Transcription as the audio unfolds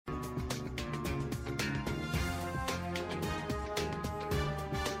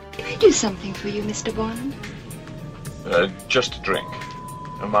Can I do something for you, Mr. Bond? Just a drink.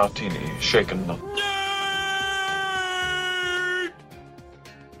 A martini, shaken not.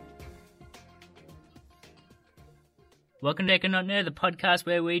 Welcome to Not Nerd, the podcast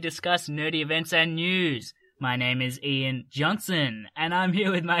where we discuss nerdy events and news. My name is Ian Johnson, and I'm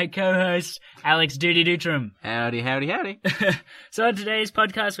here with my co-host, Alex Duty Dutram. Howdy, howdy, howdy. So on today's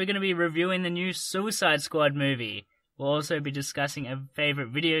podcast, we're going to be reviewing the new Suicide Squad movie. We'll also be discussing a favourite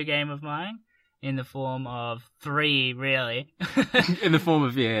video game of mine, in the form of 3, really. In the form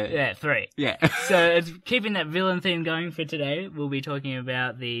of, Yeah, 3. Yeah. So it's keeping that villain theme going for today, we'll be talking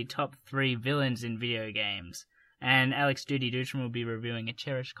about the top 3 villains in video games. And Alex Duty Dutram will be reviewing a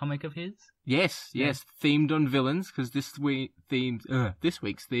cherished comic of his. Yes, themed on villains, because this week's theme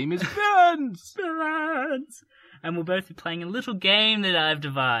is villains! Villains! And we'll both be playing a little game that I've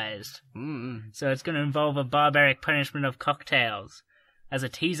devised. So it's going to involve a barbaric punishment of cocktails. As a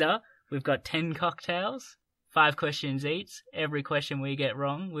teaser, we've got 10 cocktails, 5 questions each. Every question we get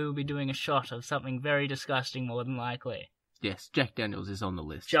wrong, we will be doing a shot of something very disgusting, more than likely. Yes, Jack Daniels is on the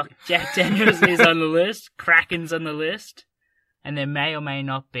list. Jack Daniels is on the list, Kraken's on the list, and there may or may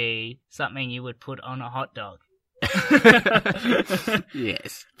not be something you would put on a hot dog.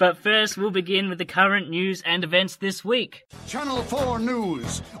 Yes. But first, we'll begin with the current news and events this week. Channel 4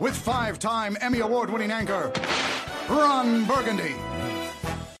 News with 5-time Emmy Award-winning anchor, Ron Burgundy.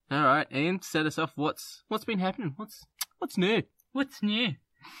 All right, Ian, set us off. What's been happening? What's new? What's new?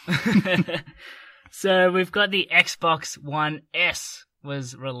 So we've got the Xbox One S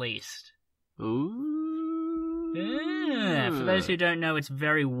was released. Ooh. Yeah, for those who don't know, it's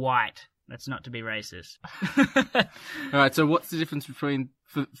very white. That's not to be racist. All right, so what's the difference between,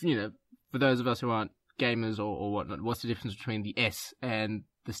 for those of us who aren't gamers or whatnot, what's the difference between the S and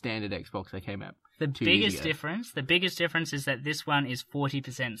the standard Xbox that came out? The biggest difference is that this one is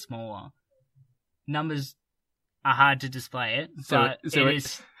 40% smaller. Numbers are hard to display it, but it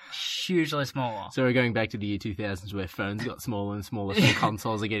is hugely smaller. So we're going back to the year 2000s where phones got smaller and smaller, so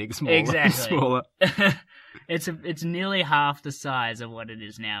consoles are getting smaller and Exactly. smaller. It's nearly half the size of what it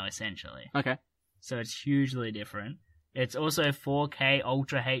is now, essentially. Okay. So it's hugely different. It's also 4K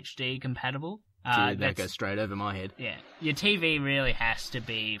Ultra HD compatible. That goes straight over my head. Yeah, your TV really has to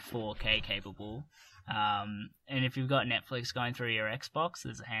be 4K capable. And if you've got Netflix going through your Xbox,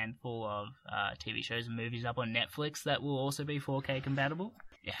 there's a handful of TV shows and movies up on Netflix that will also be 4K compatible.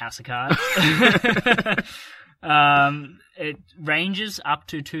 Your House of Cards. It ranges up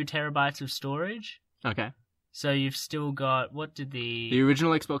to 2 terabytes of storage. Okay. So you've still got, The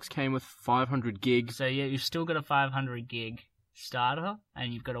original Xbox came with 500 gigs. So yeah, you've still got a 500 gig starter,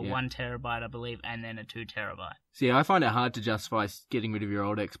 and you've got a 1 terabyte, I believe, and then a 2 terabyte. See, I find it hard to justify getting rid of your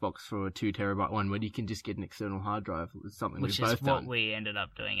old Xbox for a 2 terabyte one when you can just get an external hard drive. It's something Which we've both is done. what we ended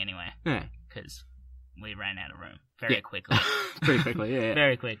up doing anyway. Yeah. Because we ran out of room very quickly. Pretty quickly, yeah.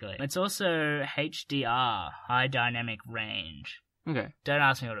 Very quickly. It's also HDR, high dynamic range. Okay. Don't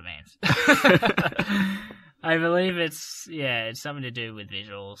ask me what it means. I believe it's something to do with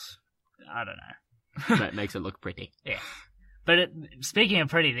visuals. I don't know. That makes it look pretty. Yeah. But speaking of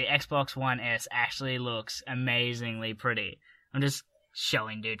pretty, the Xbox One S actually looks amazingly pretty. I'm just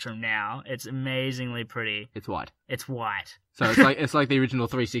showing Dutram now. It's amazingly pretty. It's white. It's white. So it's like the original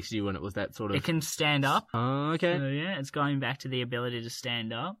 360 when it was that sort of... It can stand up. Oh, okay. So yeah, it's going back to the ability to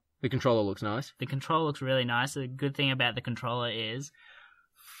stand up. The controller looks nice. The controller looks really nice. The good thing about the controller is,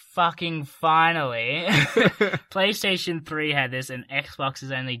 fucking finally, PlayStation 3 had this and Xbox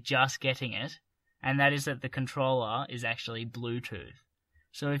is only just getting it. And that is that the controller is actually Bluetooth.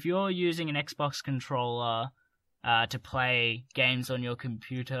 So if you're using an Xbox controller to play games on your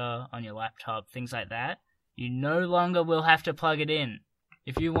computer, on your laptop, things like that, you no longer will have to plug it in.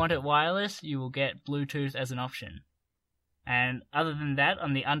 If you want it wireless, you will get Bluetooth as an option. And other than that,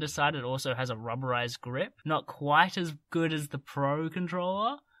 on the underside, it also has a rubberized grip. Not quite as good as the Pro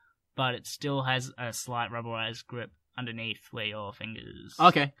controller, but it still has a slight rubberized grip underneath where your fingers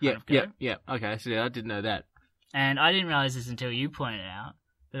Okay, kind of go. Okay, so I didn't know that. And I didn't realize this until you pointed out,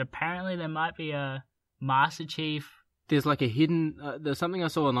 that apparently there might be a Master Chief. There's like a hidden... there's something I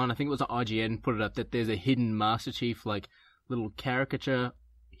saw online, I think it was IGN put it up, that there's a hidden Master Chief, like, little caricature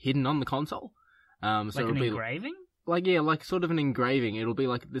hidden on the console. So Like an engraving? Like sort of an engraving. It'll be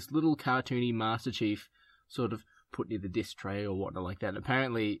like this little cartoony Master Chief sort of put near the disc tray or whatnot like that. And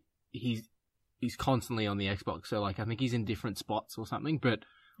apparently he's constantly on the Xbox, so like I think he's in different spots or something, but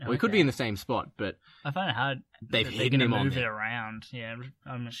he could be in the same spot, but I find it hard. They've hidden him on move it there. around. Yeah,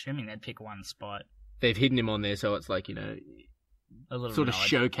 I'm assuming they'd pick one spot. They've hidden him on there, so it's like, A little sort of nod.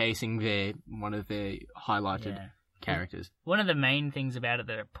 showcasing one of their highlighted characters. One of the main things about it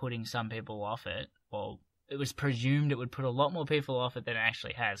that are putting some people off it, well, it was presumed it would put a lot more people off it than it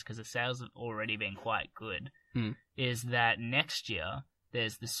actually has, because the sales have already been quite good, is that next year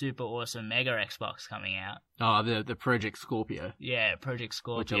there's the super awesome Mega Xbox coming out. Oh, the Project Scorpio. Yeah, Project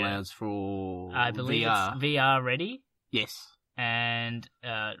Scorpio. Which allows for I believe VR. it's VR ready. Yes. And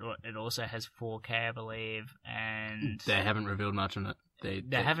it also has 4K, I believe, and... They haven't revealed much on it. They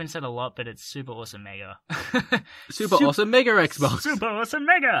haven't said a lot, but it's super awesome Mega. Super awesome Mega Xbox. Super awesome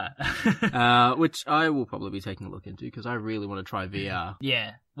Mega! Which I will probably be taking a look into, because I really want to try VR.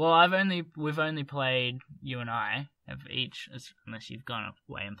 Yeah. Well, we've only played, you and I have each, unless you've gone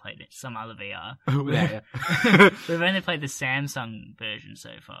away and played it, some other VR. We've only played the Samsung version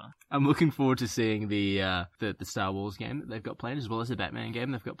so far. I'm looking forward to seeing the Star Wars game that they've got planned, as well as the Batman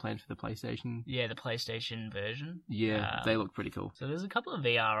game they've got planned for the PlayStation. Yeah, the PlayStation version. Yeah, they look pretty cool. So there's a couple of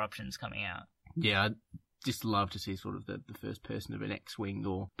VR options coming out. Yeah, I'd just love to see sort of the first person of an X-Wing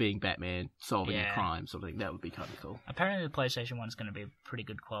or being Batman solving a crime sort of thing. That would be kind of cool. Apparently the PlayStation one's going to be pretty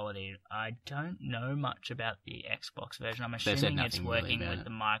good quality. I don't know much about the Xbox version. I'm assuming it's working really with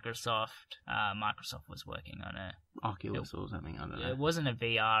the Microsoft. Microsoft was working on it. Oculus or something, I don't know. It wasn't a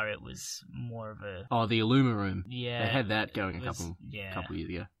VR, it was more of a... Oh, the Illuma Room. Yeah. They had that going a couple years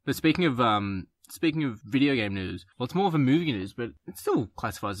ago. But speaking of video game news, well, it's more of a movie news, but it still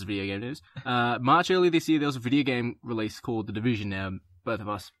classifies as video game news. March early this year, there was a video game release called The Division. Now, both of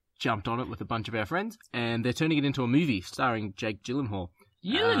us jumped on it with a bunch of our friends, and they're turning it into a movie starring Jake Gyllenhaal.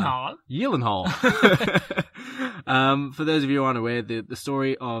 Gyllenhaal. For those of you who aren't aware, the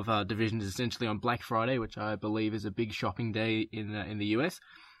story of Division is essentially on Black Friday, which I believe is a big shopping day in the US.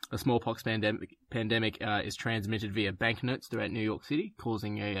 A smallpox pandemic is transmitted via banknotes throughout New York City,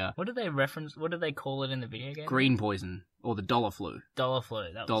 causing a... What do they call it in the video game? Green poison, or the dollar flu. Dollar flu.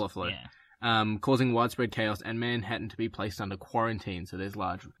 Yeah. Causing widespread chaos and Manhattan to be placed under quarantine. So there's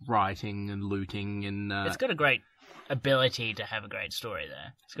large rioting and looting and... It's got a great ability to have a great story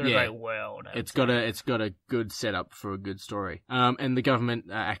there. It's got a great world. It's got a good setup for a good story. And the government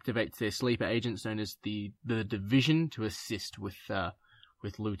activates their sleeper agents known as the Division to assist with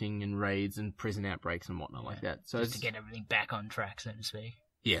looting and raids and prison outbreaks and whatnot like that. So just to get everything back on track, so to speak.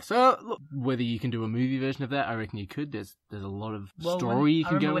 Yeah, so look, whether you can do a movie version of that, I reckon you could. There's a lot of story you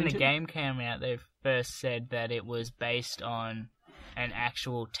can go into. When the game came out, they first said that it was based on an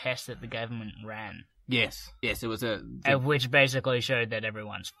actual test that the government ran. Yes, it was which basically showed that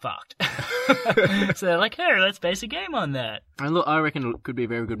everyone's fucked. So they're like, hey, let's base a game on that. And look, I reckon it could be a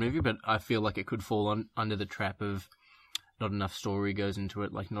very good movie, but I feel like it could fall under the trap of not enough story goes into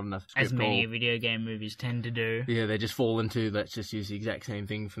it, like not enough script. As many video game movies tend to do. Yeah, they just fall into, let's just use the exact same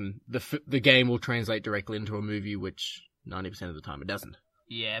thing from the game will translate directly into a movie, which 90% of the time it doesn't.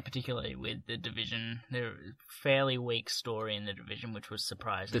 Yeah, particularly with The Division. There's a fairly weak story in The Division, which was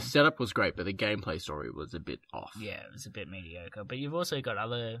surprising. The setup was great, but the gameplay story was a bit off. Yeah, it was a bit mediocre. But you've also got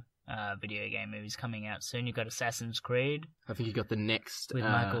other video game movies coming out soon. You've got Assassin's Creed. I think you've got the next... With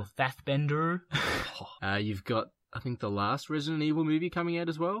Michael Fassbender. You've got, I think, the last Resident Evil movie coming out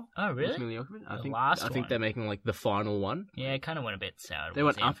as well. Oh, really? I think they're making like the final one. Yeah, it kind of went a bit sour. They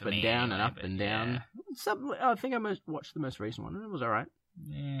went up and down and up and down. I think I watched the most recent one and it was alright.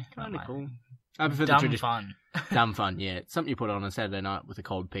 Yeah, kind of cool. I prefer dumb the tradition. Fun. Dumb fun, yeah. It's something you put on Saturday night with a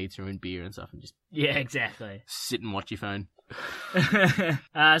cold pizza and beer and stuff and just... Yeah, exactly. Sit and watch your phone.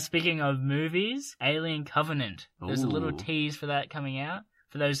 Speaking of movies, Alien Covenant. There's a little tease for that coming out.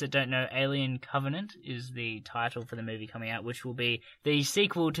 For those that don't know, Alien Covenant is the title for the movie coming out, which will be the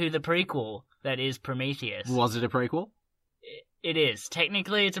sequel to the prequel that is Prometheus. Was it a prequel? It is.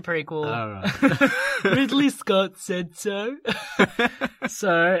 Technically, it's a prequel. All right. Ridley Scott said so.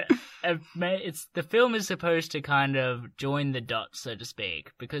 So, the film is supposed to kind of join the dots, so to speak,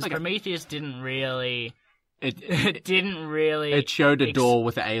 because Prometheus didn't really... It didn't really... It showed a door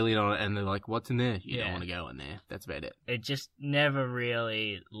with an alien on it, and they're like, what's in there? You don't want to go in there. That's about it. It just never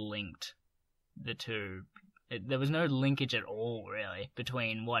really linked the two. There was no linkage at all, really,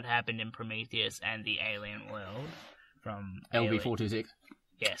 between what happened in Prometheus and the alien world from LV-426.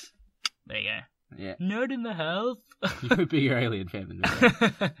 Yes. There you go. Yeah. Nerd in the house. You're a bigger alien fan than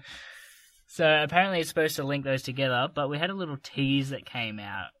me. So apparently it's supposed to link those together, but we had a little tease that came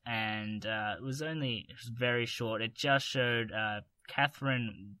out, and it was very short. It just showed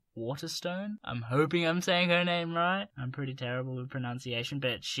Catherine Waterstone. I'm hoping I'm saying her name right. I'm pretty terrible with pronunciation,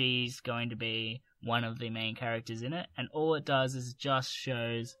 but she's going to be one of the main characters in it, and all it does is just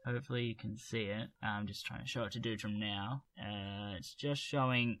shows, hopefully you can see it, I'm just trying to show it to Dutram now, it's just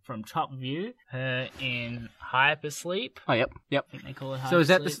showing from top view her in hypersleep. Oh, yep. I think they call it hypersleep. So is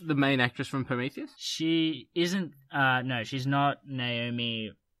that the main actress from Prometheus? She isn't, no, she's not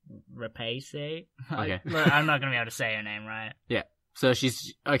Naomi Rapace. Okay. I'm not going to be able to say her name right. Yeah. So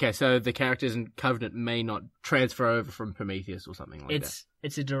she's... Okay, so the characters in Covenant may not transfer over from Prometheus or something like that.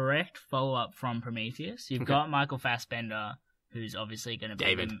 It's a direct follow-up from Prometheus. You've got Michael Fassbender, who's obviously going to be...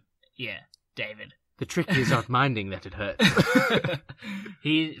 David. David. The trick is not minding that it hurts.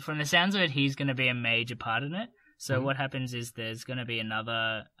 From the sounds of it, he's going to be a major part in it. So what happens is there's going to be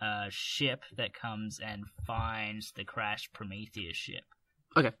another ship that comes and finds the crashed Prometheus ship.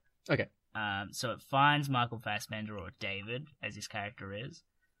 Okay. So it finds Michael Fassbender, or David, as his character is.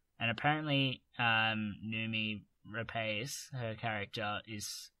 And apparently, Noomi Rapace, her character,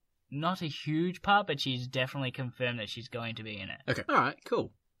 is not a huge part, but she's definitely confirmed that she's going to be in it. Okay. Alright,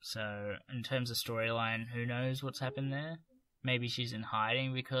 cool. So, in terms of storyline, who knows what's happened there? Maybe she's in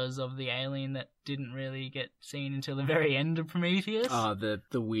hiding because of the alien that didn't really get seen until the very end of Prometheus. Oh,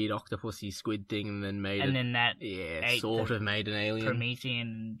 the weird octopusy squid thing, and then made and then that sort of made an alien.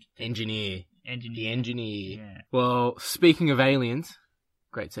 Promethean engineer. The engineer. Yeah. Well, speaking of aliens,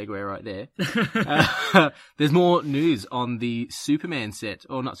 great segue right there. There's more news on the Superman set,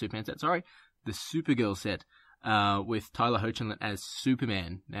 or not Superman set, sorry, the Supergirl set. With Tyler Hoechlin as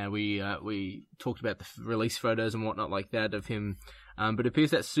Superman. Now, we talked about the release photos and whatnot like that of him, but it appears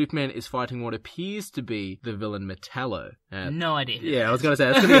that Superman is fighting what appears to be the villain Metallo. No idea. Yeah, I was going to say,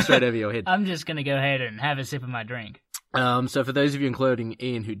 that's going to go straight over your head. I'm just going to go ahead and have a sip of my drink. So for those of you, including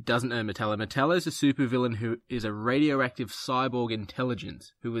Ian, who doesn't know Metallo is a supervillain who is a radioactive cyborg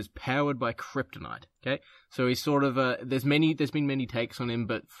intelligence who is powered by kryptonite. Okay, so he's sort of there's been many takes on him,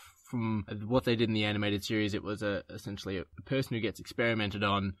 but from what they did in the animated series, it was essentially a person who gets experimented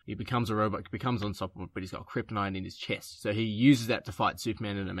on. He becomes a robot, becomes unstoppable, but he's got kryptonite in his chest. So he uses that to fight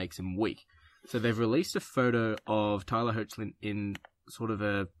Superman, and it makes him weak. So they've released a photo of Tyler Hoechlin in sort of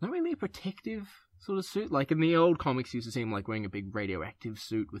a, not really a protective sort of suit. Like in the old comics, you used to see him like wearing a big radioactive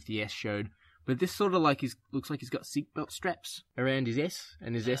suit with the S showed. But this sort of like looks like he's got seatbelt straps around his S,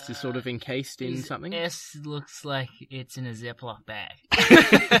 and his S is sort of encased in something. S looks like it's in a Ziploc bag.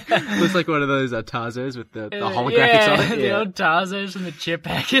 Looks like one of those Tarzos with the holographics on it. The old Tarzos from the chip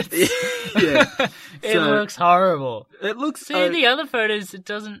packets. Yeah. It looks horrible. It looks... See, in the other photos, it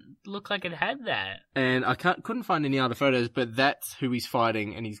doesn't look like it had that. And I couldn't find any other photos, but that's who he's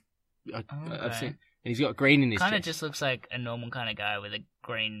fighting, and I've seen... And he's got green in his chest. Kind of just looks like a normal kind of guy with a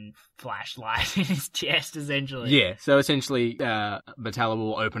green flashlight in his chest, essentially. Yeah, so essentially, Metallo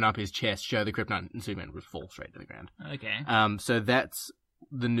will open up his chest, show the kryptonite, and Superman will fall straight to the ground. Okay. So that's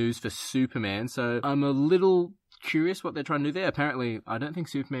the news for Superman. So I'm a little curious what they're trying to do there. Apparently, I don't think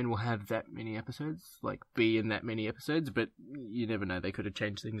Superman will have that many episodes, be in that many episodes, but you never know. They could have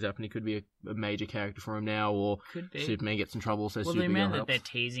changed things up, and he could be a major character for him now, or Superman gets in trouble, so Superman the amount helps. that they're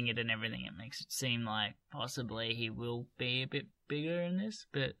teasing it and everything, it makes it seem like possibly he will be a bit bigger in this,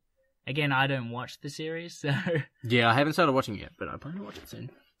 but again, I don't watch the series, so... Yeah, I haven't started watching it yet, but I plan to watch it soon.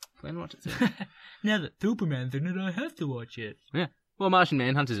 Now that Superman's in it, I have to watch it. Yeah. Well, Martian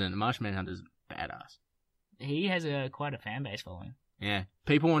Manhunter's in it. Martian Manhunter's badass. He has quite a fan base following. Yeah.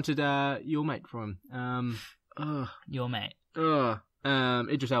 People wanted your mate from Your mate.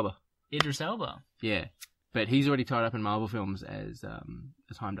 Idris Elba. Idris Elba. Yeah. But he's already tied up in Marvel films as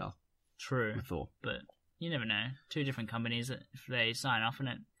Heimdall. True. With Thor. But you never know. Two different companies, if they sign off on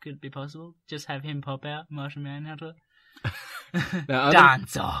it, could be possible. Just have him pop out, Martian Manhunter.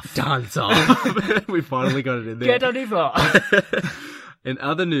 Dance off. We finally got it in there. Get on it. In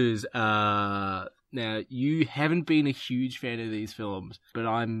other news, now, you haven't been a huge fan of these films, but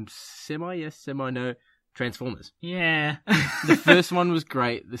I'm semi-yes, semi-no. Transformers. Yeah. The first one was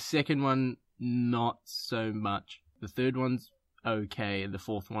great. The second one, not so much. The third one's okay, and the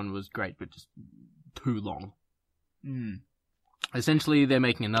fourth one was great, but just too long. Essentially, they're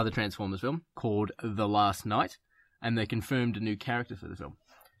making another Transformers film called The Last Knight, and they confirmed a new character for the film.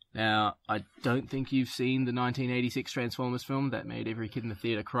 Now, I don't think you've seen the 1986 Transformers film that made every kid in the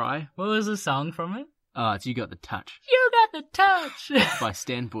theatre cry. What was the song from it? It's You Got the Touch. You Got the Touch! By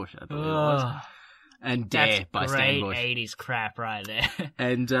Stan Bush, I believe it was. And Dare by Stan Bush. That's great 80s crap right there.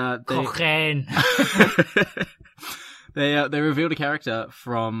 And Cocaine. They revealed a character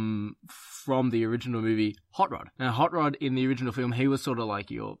from the original movie, Hot Rod. Now, Hot Rod in the original film, he was sort of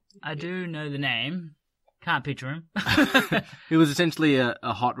like your... I do know the name. Can't picture him. It was essentially a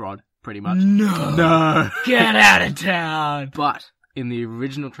hot rod, pretty much. No. Get out of town. But in the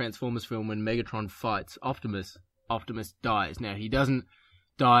original Transformers film, when Megatron fights Optimus dies. Now, he doesn't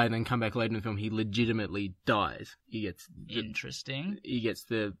die and then come back later in the film. He legitimately dies. He gets Interesting. He gets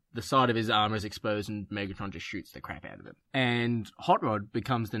the side of his armor is exposed, and Megatron just shoots the crap out of him. And Hot Rod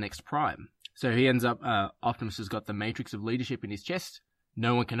becomes the next Prime. So he ends up. Optimus has got the Matrix of Leadership in his chest.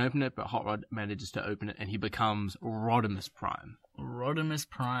 No one can open it, but Hot Rod manages to open it, and he becomes Rodimus Prime. Rodimus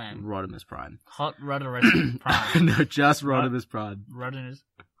Prime. Rodimus Prime. Hot Rodimus Prime. No, just Rodimus Prime. Rodimus.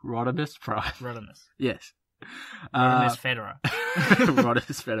 Rodimus Prime. Rodimus. Yes. Rodimus Federer.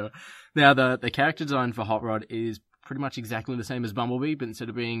 Rodimus Federer. Now, the character design for Hot Rod is pretty much exactly the same as Bumblebee, but instead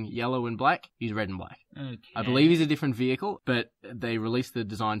of being yellow and black, he's red and black. Okay. I believe he's a different vehicle, but they released the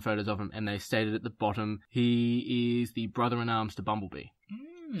design photos of him, and they stated at the bottom, he is the brother-in-arms to Bumblebee.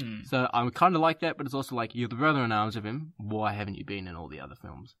 So I kind of like that, but it's also like, you're the brother-in-arms of him, why haven't you been in all the other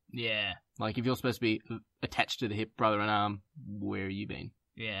films? Yeah. Like, if you're supposed to be attached to the hip brother-in-arm, where have you been?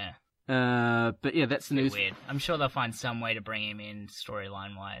 Yeah. But yeah, that's the news. Weird. I'm sure they'll find some way to bring him in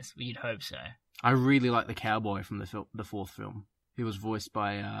storyline-wise. You'd hope so. I really like the cowboy from the fourth film. He was voiced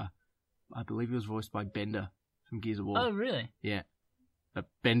by, I believe he was voiced by Bender from Gears of War. Oh, really? Yeah.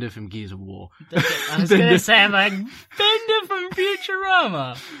 Bender from Gears of War. I was going to say, I'm like, Bender from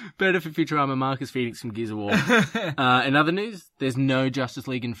Futurama. Bender from Futurama, Marcus Phoenix from Gears of War. In other news, there's no Justice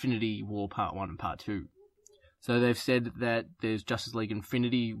League Infinity War Part 1 and Part 2. So they've said that there's Justice League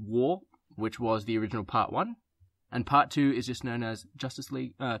Infinity War, which was the original Part 1, and Part 2 is just known as Justice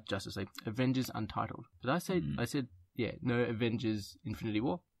League, Avengers Untitled. Did I say, I said, yeah, no Avengers Infinity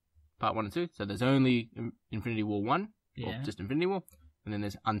War, Part 1 and 2, so there's only Infinity War 1, or just Infinity War, and then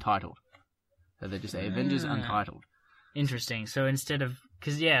there's Untitled. So they just say Avengers Untitled. Interesting. So instead of,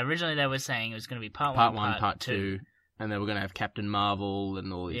 because originally they were saying it was going to be Part 1, Part 2, and they were going to have Captain Marvel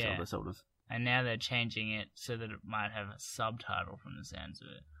and all these other sort of... And now they're changing it so that it might have a subtitle from the sounds of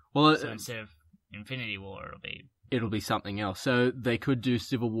it. Well, so instead of Infinity War, it'll be something else. So they could do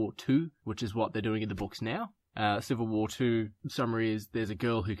Civil War 2, which is what they're doing in the books now. Civil War 2 summary is there's a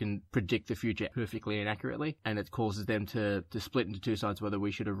girl who can predict the future perfectly and accurately, and it causes them to split into two sides, whether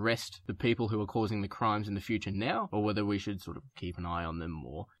we should arrest the people who are causing the crimes in the future now, or whether we should sort of keep an eye on them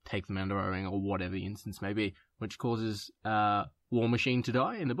or take them under our wing, or whatever the instance may be, which causes War Machine to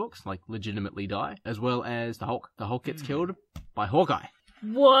die in the books, like legitimately die, as well as the Hulk. The Hulk gets killed by Hawkeye.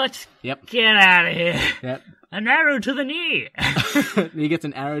 What? Yep. Get out of here. Yep. An arrow to the knee. He gets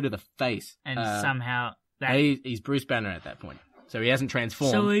an arrow to the face. And somehow... He's Bruce Banner at that point. So he hasn't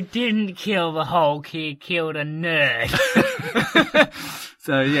transformed. So he didn't kill the Hulk, he killed a nerd.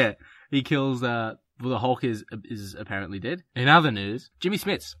 So yeah, he kills... the Hulk is apparently dead. In other news, Jimmy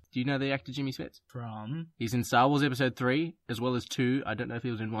Smits. Do you know the actor Jimmy Smits? From? He's in Star Wars Episode 3, as well as 2. I don't know if he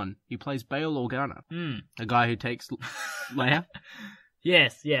was in 1. He plays Bail Organa. A guy who takes Leia.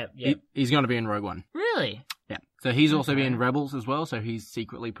 Yes, yeah. He's going to be in Rogue One. Really? Yeah. So he's also been in Rebels as well, so he's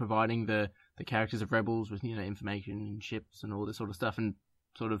secretly providing the characters of Rebels with, information and ships and all this sort of stuff, and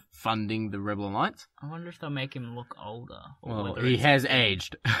sort of funding the Rebel Alliance. I wonder if they'll make him look older. Well, he has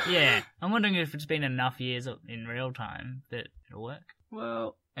aged. Yeah. I'm wondering if it's been enough years in real time that it'll work.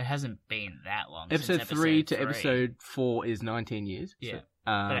 Well... It hasn't been that long Episode 3 to Episode 4 is 19 years. Yeah. So,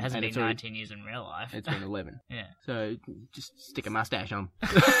 but it hasn't been 19 years in real life. It's been 11. Yeah. So just stick a mustache on.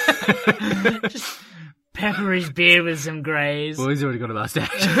 Just pepper his beard with some greys. Well, he's already got a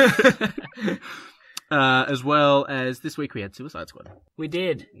mustache. As well as this week we had Suicide Squad. We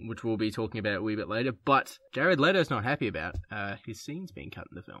did. Which we'll be talking about a wee bit later. But Jared Leto's not happy about his scenes being cut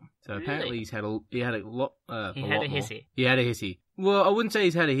in the film. So apparently he had a lot hissy. He had a hissy. Well, I wouldn't say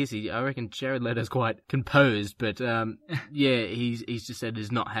he's had a hissy. I reckon Jared Leto's quite composed, but yeah, he's just said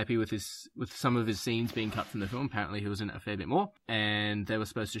he's not happy with some of his scenes being cut from the film. Apparently he was in it a fair bit more, and they were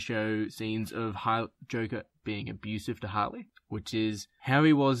supposed to show scenes of Joker being abusive to Harley, which is how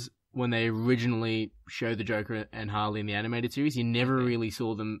he was when they originally showed the Joker and Harley in the animated series. You never really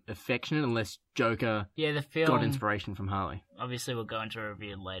saw them affectionate unless Joker the film got inspiration from Harley. Obviously we'll go into a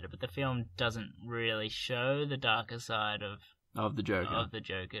review later, but the film doesn't really show the darker side of the Joker.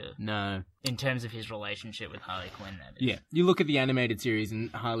 No. In terms of his relationship with Harley Quinn, that is. Yeah. You look at the animated series and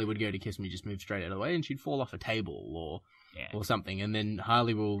Harley would go to kiss him, he'd just move straight out of the way and she'd fall off a table or something. And then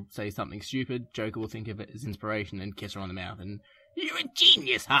Harley will say something stupid, Joker will think of it as inspiration and kiss her on the mouth and, "You're a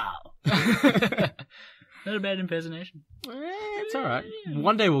genius, Hal." Not a bad impersonation. It's alright.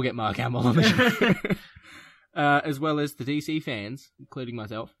 One day we'll get Mark Hamill on the show. As well as the DC fans, including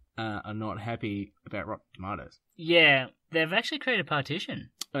myself, are not happy about Rotten Tomatoes. Yeah, they've actually created a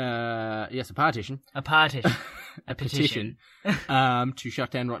partition. Yes, a partition. A partition. A petition. To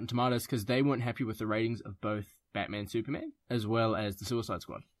shut down Rotten Tomatoes because they weren't happy with the ratings of both Batman Superman as well as the Suicide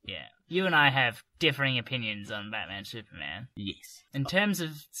Squad. Yeah. You and I have differing opinions on Batman Superman. Yes. In terms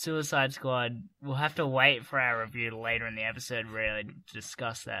of Suicide Squad, we'll have to wait for our review later in the episode really to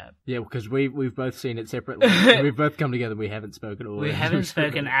discuss that. Yeah, because we've both seen it separately. We've both come together. We haven't spoken all. We haven't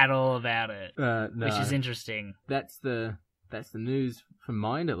spoken at all about it, no. which is interesting. That's the news from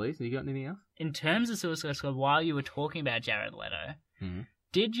mine, at least. Have you got anything else? In terms of Suicide Squad, while you were talking about Jared Leto, Mhm.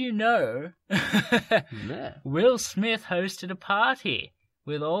 did you know Yeah. Will Smith hosted a party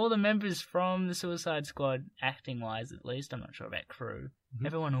with all the members from the Suicide Squad, acting-wise at least? I'm not sure about crew. Mhm.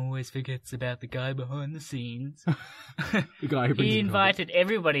 Everyone always forgets about the guy behind the scenes. The guy who brings He in invited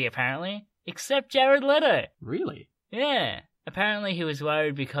everybody, apparently, except Jared Leto. Really? Yeah. Apparently he was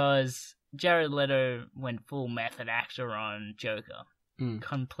worried because Jared Leto went full method actor on Joker. Mm.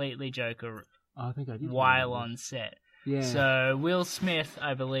 Completely Joker I think I did. while on set. Yeah. So Will Smith,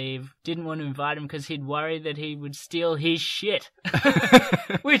 I believe, didn't want to invite him because he'd worried that he would steal his shit.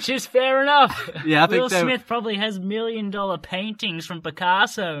 Which is fair enough. Yeah, I think Will they- Smith probably has $1 million paintings from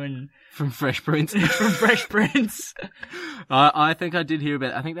Picasso and From Fresh Prince. from Fresh Prince. I think I did hear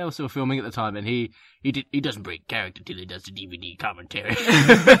about. I think they were still filming at the time, and he doesn't break character till he does the DVD commentary.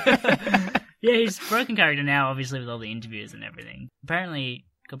 Yeah, he's broken character now, obviously, with all the interviews and everything. Apparently,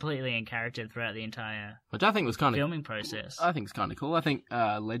 completely in character throughout the entire Which I think was kind of. filming process. I think it's kind of cool. I think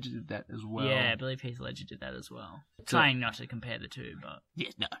Ledger did that as well. Yeah, I believe Heath Ledger did that as well. So- Trying not to compare the two, but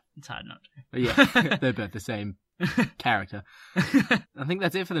Yes, no. it's hard not to. But yeah, they're both the same character. I think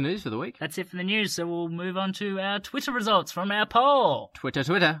that's it for the news for the week. That's it for the news, so we'll move on to our Twitter results from our poll. Twitter.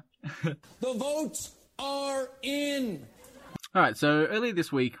 The votes are in. All right, so earlier this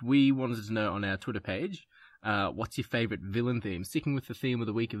week, we wanted to know on our Twitter page, what's your favourite villain theme? Sticking with the theme of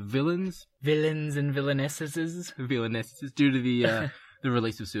the week of villains, Villains and villainesses. villainesses, due to the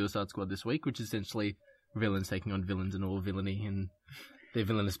release of Suicide Squad this week, which is essentially villains taking on villains and all villainy and their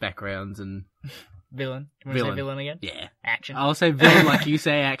villainous backgrounds and... Villain. You want to say Villain. villain again? Yeah. Action. I'll say villain like you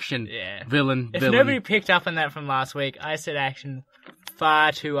say action. Yeah. Villain, If villain. nobody picked up on that from last week, I said action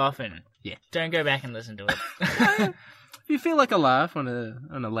far too often. Yeah. Don't go back and listen to it. If you feel like a laugh on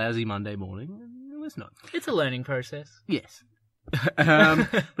a lousy Monday morning, let's not. It's a learning process. Yes.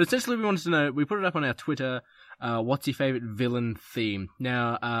 But essentially we wanted to know, we put it up on our Twitter, what's your favourite villain theme?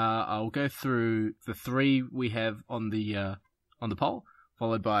 Now, I'll go through the three we have on the poll,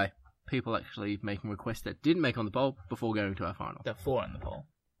 followed by people actually making requests that didn't make on the poll before going to our final. The 4 in the poll.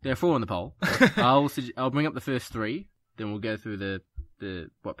 There are 4 on the poll. I'll bring up the first 3, then we'll go through the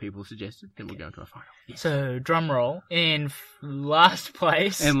what people suggested, then we'll go into our final. So, drum roll. In last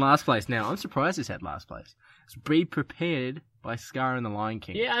place. And last place. Now, I'm surprised this had last place. It's Be Prepared by Scar and the Lion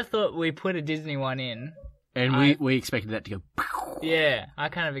King. Yeah, I thought we put a Disney one in. And we expected that to go... Yeah, I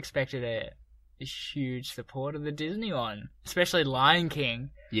kind of expected a huge support of the Disney one. Especially Lion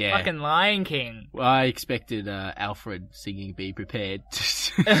King. Yeah. Fucking Lion King. Well, I expected Alfred singing Be Prepared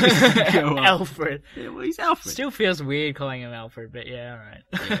to go up. Alfred. Yeah, well, he's Alfred. Still feels weird calling him Alfred, but yeah, alright.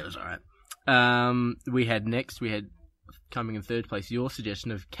 Yeah, it was alright. We had coming in third place, your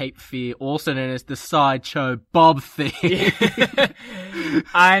suggestion of Cape Fear, also known as the Sideshow Bob theme.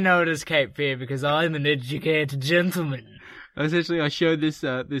 I know it as Cape Fear because I'm an educated gentleman. Essentially, I showed this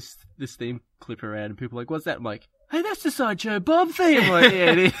theme clip around, and people were like, "What's that?" I'm like, "Hey, that's the Sideshow Bob theme." I'm like,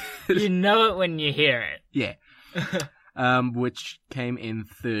 yeah, it is. You know it when you hear it. Yeah. Which came in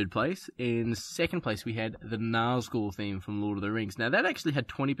third place. In second place, we had the Nazgul theme from Lord of the Rings. Now, that actually had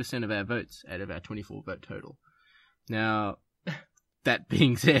 20% of our votes out of our 24 vote total. Now, that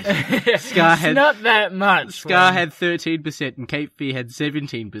being said, Scar It's not that much. Scar had 13% and Cape Fear had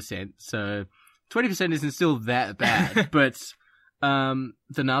 17%, so 20% isn't still that bad, but the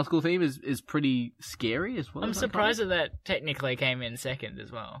Nazgul theme is pretty scary as well. I'm surprised that technically came in second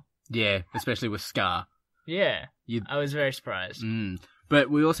as well. Yeah, especially with Scar. Yeah, You- I was very surprised. But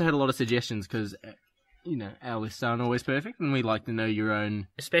we also had a lot of suggestions because, our lists aren't always perfect, and we like to know your own.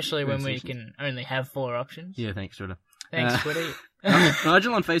 Especially when we Sensations. can only have 4 options. Yeah, thanks, Twitter. Thanks, Twitter.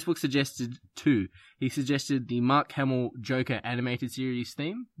 Nigel on Facebook suggested 2. He suggested the Mark Hamill Joker animated series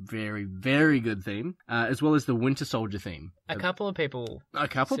theme, very, very good theme, as well as the Winter Soldier theme. A couple of people. A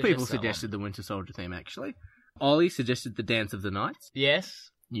couple Suggest people that one. suggested the Winter Soldier theme, actually. Ollie suggested the Dance of the Nights. Yes.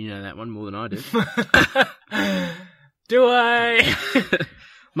 You know that one more than I do. Do I?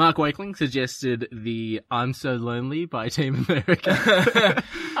 Mark Wakeling suggested the I'm So Lonely by Team America.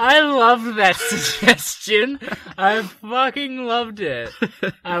 I loved that suggestion. I fucking loved it.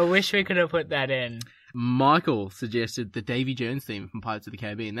 I wish we could have put that in. Michael suggested the Davy Jones theme from Pirates of the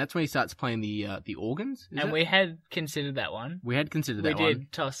Caribbean. That's when he starts playing the organs. We had considered that one. We had considered that one. We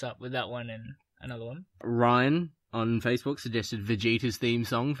did toss up with that one and another one. Ryan on Facebook suggested Vegeta's theme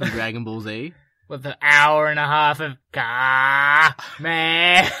song from Dragon Ball Z. With the hour and a half of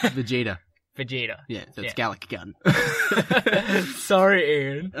Vegeta. Yeah, that's Gallic Gun.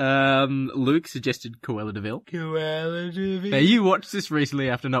 Sorry, Ian. Luke suggested Cruella de Vil. Cruella de Vil. Now, you watched this recently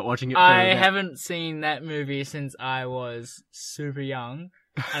after not watching it for I haven't seen that movie since I was super young.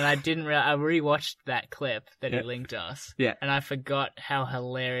 And I didn't I rewatched that clip that he linked us. Yeah. And I forgot how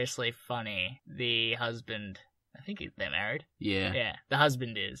hilariously funny the husband, I think they're married. Yeah. Yeah, the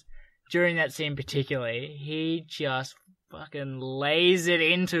husband is. During that scene particularly, he just fucking lays it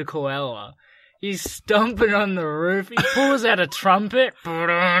into Cruella. He's stomping on the roof. He pulls out a trumpet. Here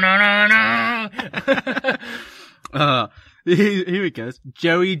it goes.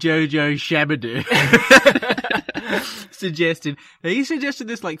 Joey Jojo Shabadoo suggested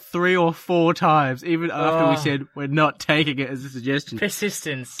this like 3 or 4 times, even after we said we're not taking it as a suggestion.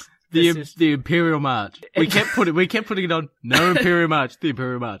 Persistence. The Imperial March. We kept putting it on. No Imperial March. The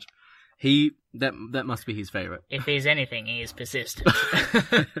Imperial March. That must be his favourite. If he's anything, he is persistent.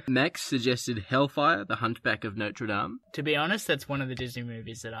 Max suggested Hellfire, The Hunchback of Notre Dame. To be honest, that's one of the Disney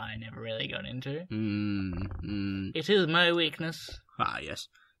movies that I never really got into. It is my weakness. Ah, yes.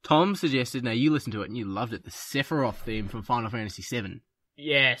 Tom suggested, now you listened to it and you loved it, the Sephiroth theme from Final Fantasy VII.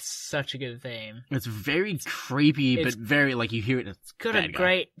 Yes, such a good theme. It's very creepy, but very, like, you hear it, it's got a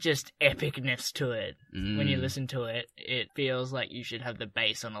great, just epicness to it. When you listen to it, it feels like you should have the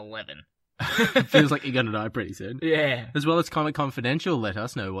bass on 11. It feels like you're gonna die pretty soon. Yeah. As well as Comic Confidential let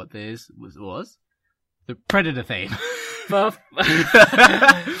us know what theirs was. The Predator theme. I'm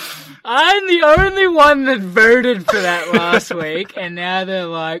the only one that voted for that last week, and now they're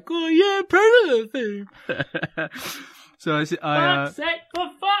like, oh yeah, Predator theme. So I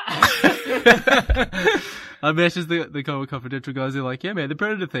messaged the Comic Confidential guys. They're like, "Yeah, man, the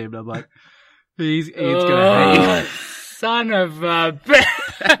Predator theme." And I'm like, "Ian's gonna hate you." Son of a bitch.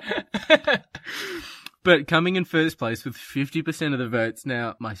 But coming in first place with 50% of the votes.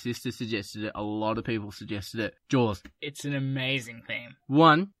 Now, my sister suggested it. A lot of people suggested it. Jaws. It's an amazing theme.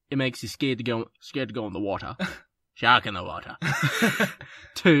 1, it makes you scared to go in the water. Shark in the water.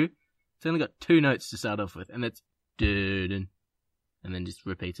 2, it's only got 2 notes to start off with, and it's and then just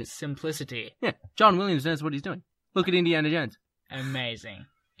repeats it. Simplicity. Yeah, John Williams knows what he's doing. Look at Indiana Jones. Amazing.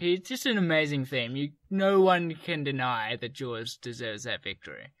 It's just an amazing theme. No one can deny that Jaws deserves that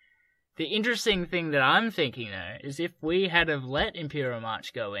victory. The interesting thing that I'm thinking, though, is if we had have let Imperial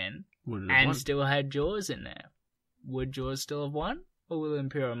March go in and still had Jaws in there, would Jaws still have won, or will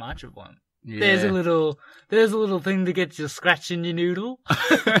Imperial March have won? Yeah. There's a little thing to get you scratching your noodle.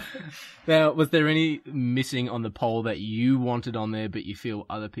 Now, was there any missing on the poll that you wanted on there, but you feel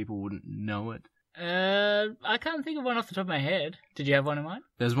other people wouldn't know it? I can't think of one off the top of my head. Did you have one in mind?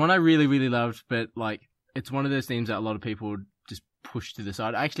 There's one I really, really loved, but like it's one of those themes that a lot of people would just push to the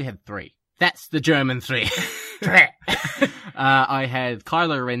side. I actually had 3. That's the German 3. I had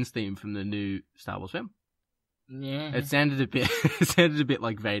Kylo Ren's theme from the new Star Wars film. Yeah. It sounded a bit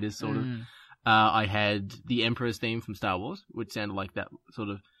like Vader's sort of. I had the Emperor's theme from Star Wars, which sounded like that sort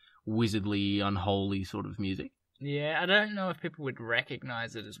of wizardly, unholy sort of music. Yeah, I don't know if people would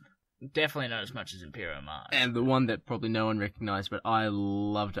recognize it as definitely not as much as Imperial March. And the one that probably no one recognized, but I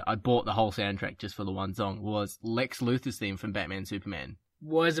loved it. I bought the whole soundtrack just for the one song. Was Lex Luthor's theme from Batman Superman.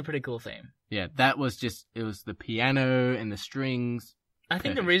 Was a pretty cool theme. Yeah, that was it was the piano and the strings. I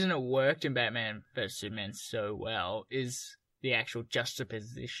think the reason it worked in Batman vs Superman so well is the actual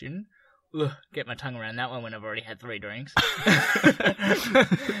juxtaposition. Ugh, get my tongue around that one when I've already had 3 drinks.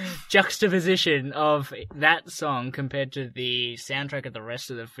 Juxtaposition of that song compared to the soundtrack of the rest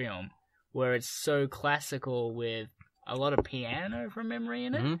of the film, where it's so classical with a lot of piano from memory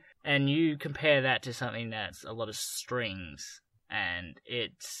in it, and you compare that to something that's a lot of strings, and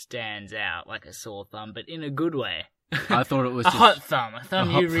it stands out like a sore thumb, but in a good way. I thought it was a hot thumb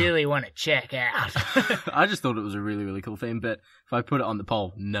you really want to check out. I just thought it was a really, really cool theme, but if I put it on the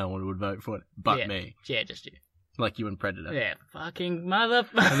poll, no one would vote for it but me. Yeah, just you. Like you and Predator. Yeah, fucking mother.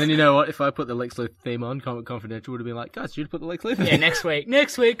 And then you know what? If I put the Lex Luthor theme on, Comic Confidential would have been like, guys, you'd put the Lex Luthor theme. Yeah, next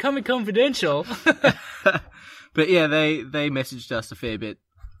week, Comic Confidential. But yeah, they messaged us a fair bit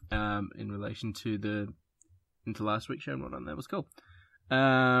in relation to into last week's show and whatnot. That was cool.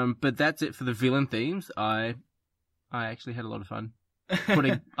 But that's it for the villain themes. I actually had a lot of fun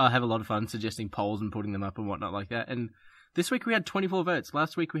I have a lot of fun suggesting polls and putting them up and whatnot like that. And this week we had 24 votes.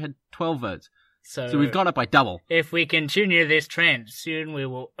 Last week we had 12 votes. So we've gone up by double. If we continue this trend, soon we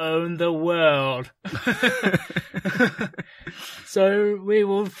will own the world. So we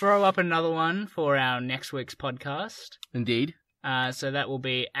will throw up another one for our next week's podcast. Indeed. So that will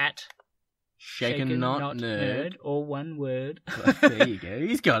be at Shaken Not Nerd. All one word. There you go.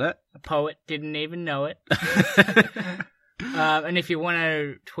 He's got it. A poet didn't even know it. And if you want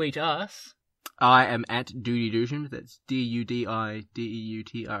to tweet us... I am at Dudidootrom. That's DUDIDEUTROM.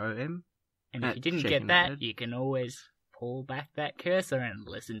 And if you didn't get that, you can always pull back that cursor and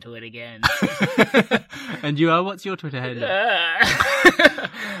listen to it again. And you are? What's your Twitter handle?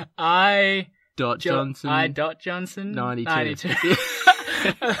 I.Johnson 92.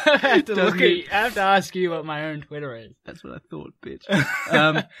 I have to ask you what my own Twitter is. That's what I thought, bitch.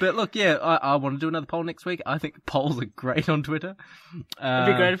 But look, yeah, I want to do another poll next week. I think polls are great on Twitter. It'd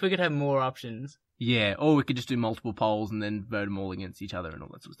be great if we could have more options. Yeah, or we could just do multiple polls and then vote them all against each other and all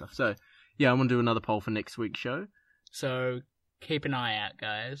that sort of stuff. So, yeah, I want to do another poll for next week's show. So, keep an eye out,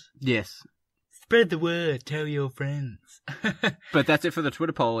 guys. Yes. Spread the word. Tell your friends. But that's it for the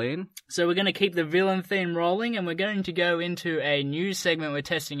Twitter poll, Ian. So we're going to keep the villain theme rolling, and we're going to go into a new segment we're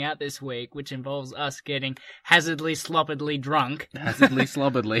testing out this week, which involves us getting hazardly, sloppily drunk. Hazardly,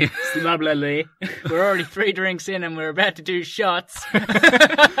 slobbily. Slobbily. We're already 3 drinks in, and we're about to do shots.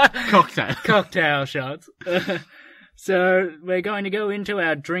 Cocktail shots. So we're going to go into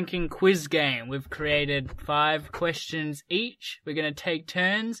our drinking quiz game. We've created 5 questions each. We're going to take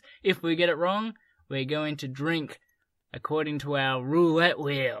turns. If we get it wrong, we're going to drink according to our roulette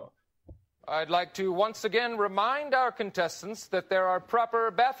wheel. I'd like to once again remind our contestants that there are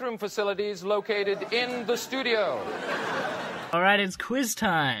proper bathroom facilities located in the studio. All right, it's quiz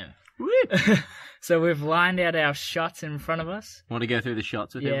time. So we've lined out our shots in front of us. Want to go through the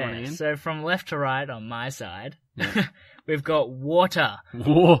shots with everyone, Ian? So from left to right on my side, we've got water,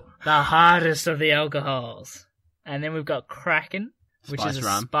 Whoa. the hardest of the alcohols. And then we've got Kraken, which is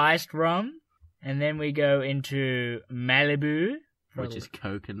a spiced rum. And then we go into Malibu, which is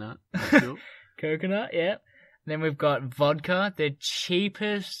coconut. Coconut, yeah. Then we've got vodka, the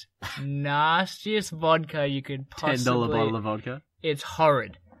cheapest, nastiest vodka you could possibly... $10 bottle of vodka. It's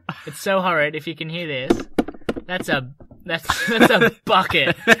horrid. It's so horrid. If you can hear this, that's a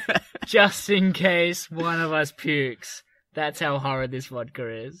bucket, just in case one of us pukes. That's how horrid this vodka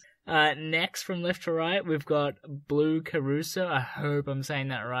is. Next, from left to right, we've got Blue Caruso. I hope I'm saying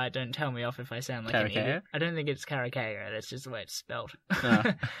that right. Don't tell me off if I sound like an idiot. I don't think it's Caracalla. That's just the way it's spelled.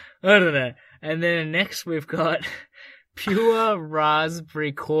 I don't know. And then next, we've got Pure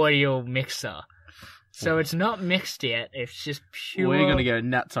Raspberry Cordial Mixer. So it's not mixed yet, it's just pure... We're going to go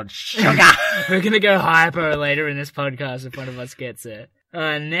nuts on sugar! We're going to go hyper later in this podcast if one of us gets it.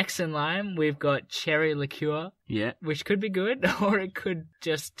 Next in line, we've got cherry liqueur. Yeah. Which could be good, or it could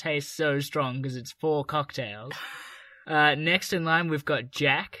just taste so strong because it's 4 cocktails. Next in line, we've got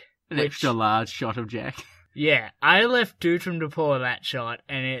Jack. An extra large shot of Jack. Yeah, I left Dootram to pour that shot,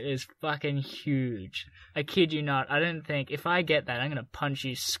 and it is fucking huge. I kid you not. I don't think... If I get that, I'm going to punch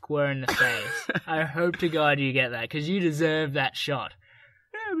you square in the face. I hope to God you get that, because you deserve that shot.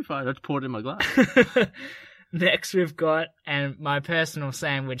 Yeah, it'll be fine. I'll just pour it in my glass. Next, we've got, and my personal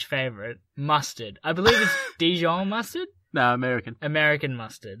sandwich favourite, mustard. I believe it's Dijon mustard? No, American. American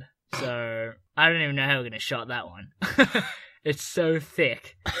mustard. So, I don't even know how we're going to shot that one. It's so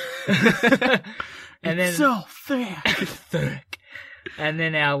thick. And it's so thick. Thick. And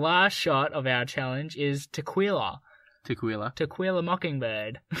then our last shot of our challenge is tequila. Tequila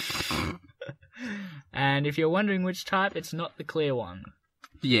Mockingbird. And if you're wondering which type, it's not the clear one.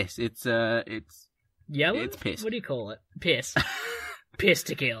 Yes, it's yellow? It's piss. What do you call it? Piss. Piss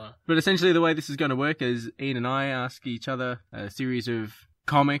tequila. But essentially the way this is going to work is Ian and I ask each other a series of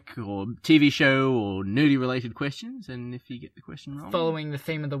comic or TV show or nudie related questions, and if you get the question wrong, following the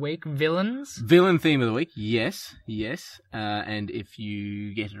theme of the week, villain theme of the week, yes, and if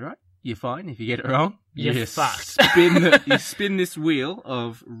you get it right, you're fine. If you get it wrong, you're fucked. You spin this wheel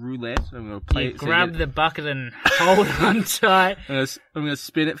of roulette. I'm going to play it. Grab the bucket and hold on tight. I'm going to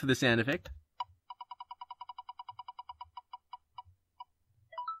spin it for the sound effect.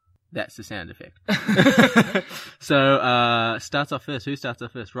 That's the sound effect. So, starts off first. Who starts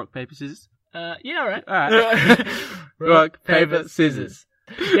off first? Rock, paper, scissors? Yeah, all right. All right. Rock, paper, scissors.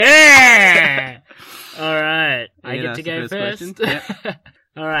 Yeah! All right. I Ian get to go first. Yep.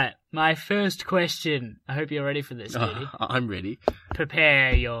 All right. My first question. I hope you're ready for this, Didi. I'm ready.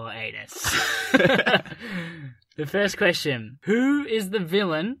 Prepare your anus. The first question. Who is the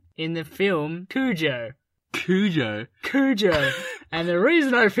villain in the film Cujo? Cujo. And the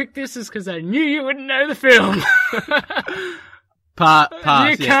reason I picked this is because I knew you wouldn't know the film. Pass.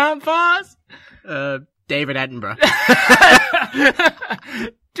 You can't pass? David Attenborough.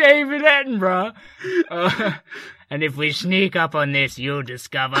 David Attenborough. And if we sneak up on this, you'll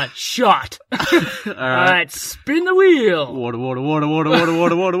discover shot. Alright, spin the wheel. Water.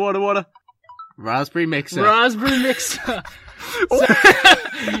 Raspberry mixer. Raspberry mixer. So,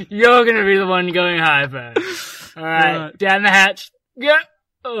 you're gonna be the one going hyper. Alright, down the hatch. Go.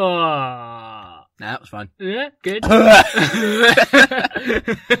 Oh. That was fun. Yeah, good.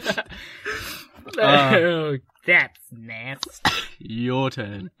 Oh, that's nasty. Your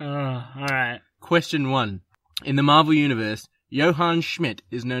turn. Oh, alright. Question 1. In the Marvel Universe, Johann Schmidt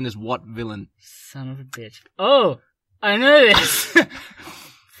is known as what villain? Son of a bitch. Oh, I know this.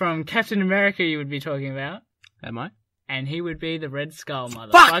 From Captain America you would be talking about. Am I? And he would be the Red Skull,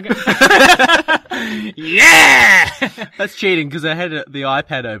 motherfucker. Yeah! That's cheating, because I had the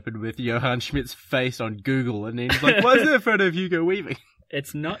iPad open with Johann Schmidt's face on Google, and he's like, why is there a photo of Hugo Weaving?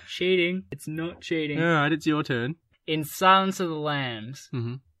 It's not cheating. It's not cheating. Alright, it's your turn. In Silence of the Lambs,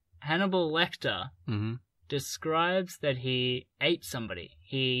 Mm-hmm. Hannibal Lecter Mm-hmm. describes that he ate somebody.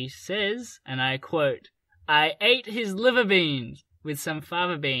 He says, and I quote, I ate his liver beans with some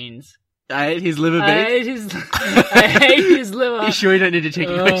fava beans. I ate his liver I beans? ate his liver. You sure you don't need to take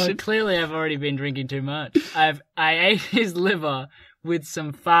a question? Clearly I've already been drinking too much. I ate his liver with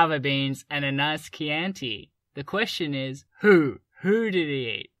some fava beans and a nice Chianti. The question is, who? Who did he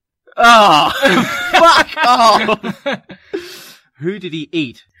eat? Oh! Fuck off! Who did he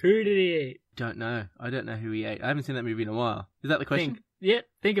eat? Who did he eat? Don't know. I don't know who he ate. I haven't seen that movie in a while. Is that the question?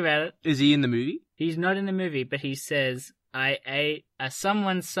 Think about it. Is he in the movie? He's not in the movie, but he says, I ate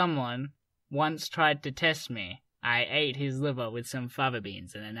someone once tried to test me. I ate his liver with some fava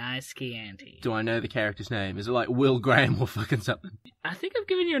beans and a nice Chianti. Do I know the character's name? Is it like Will Graham or fucking something? I think I've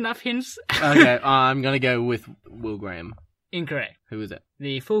given you enough hints. Okay, I'm gonna go with Will Graham. Incorrect. Who is it?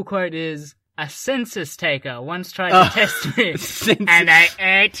 The full quote is, a census taker once tried to test me, Census. and I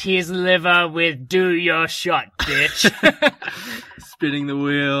ate his liver with do your shot, bitch. Spinning the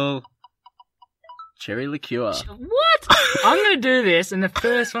wheel. Cherry liqueur. What? I'm going to do this, and the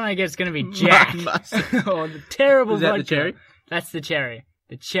first one I get is going to be Jack. Oh, the terrible Is that vodka. the cherry? That's the cherry.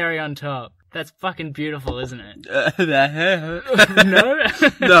 The cherry on top. That's fucking beautiful, isn't it? No?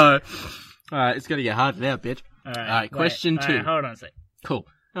 No. Alright, it's gonna get harder now, bitch. Alright, question 2. Alright, hold on a sec. Cool.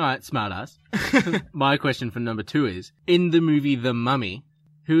 Alright, smartass. My question for number 2 is, in the movie The Mummy,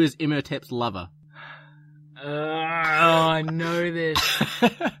 who is Imhotep's lover? Oh, I know this.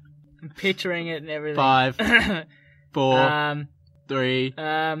 I'm picturing it and everything. 5, 4, 3,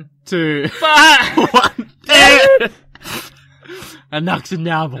 2, fuck! 1. A Nux and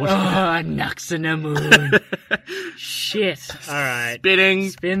Nabble. Oh, Nux in the moon. Shit. Alright. Spinning.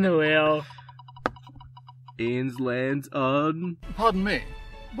 Spin the wheel. Ian's lands on... Pardon me.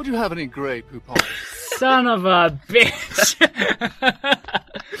 Would you have any Grey Poupon? Son of a bitch.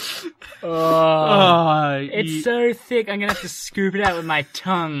 It's so thick, I'm gonna have to scoop it out with my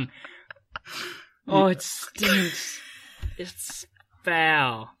tongue. Oh, it stinks. It's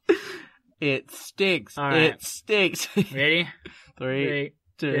foul. It stinks. All right. It stinks. Ready? 3,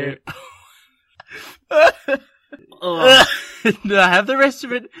 2. Oh, No, have the rest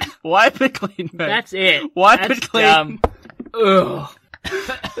of it. Wipe it clean, mate. that's it. Wipe That's it clean. dumb. Ugh.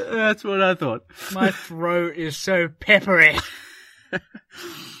 That's what I thought. My throat is so peppery.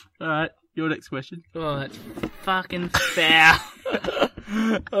 Alright, your next question. Oh, that's fucking foul.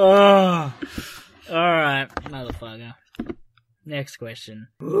 Oh. Alright, motherfucker. Next question.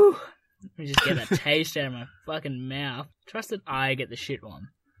 Whew. Let me just get a taste out of my fucking mouth. Trust that I get the shit one.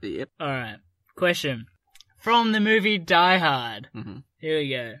 Yep. Alright. Question. From the movie Die Hard. Mm-hmm. Here we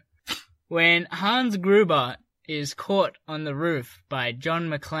go. When Hans Gruber is caught on the roof by John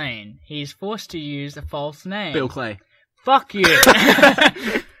McClane, he's forced to use a false name. Bill Clay. Fuck you.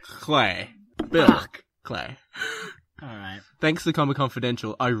 Clay. Bill. Fuck. Clay. Alright. Thanks to Comic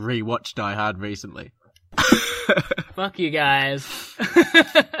Confidential, I rewatched Die Hard recently. Fuck you guys.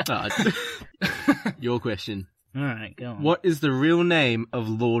 Your question. Alright, go on. What is the real name of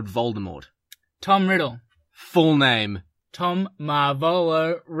Lord Voldemort? Tom Riddle. Full name. Tom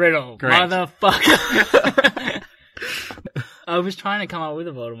Marvolo Riddle. Correct. Motherfucker. I was trying to come up with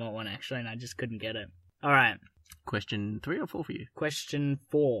a Voldemort one, actually, and I just couldn't get it. Alright. Question 3 or 4 for you? Question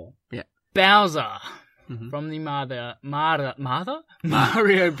 4. Yeah. Bowser. Mm-hmm. From the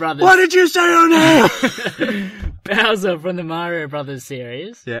Mario Brothers. What did you say your name? Bowser from the Mario Brothers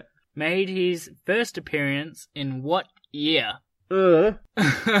series. Yeah. Made his first appearance in what year?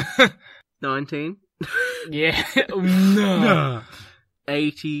 19. Yeah. No.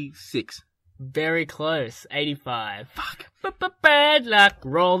 86. Very close. 85. Fuck. Bad luck.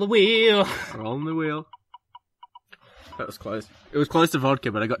 Roll the wheel. Rolling the wheel. That was close. It was close to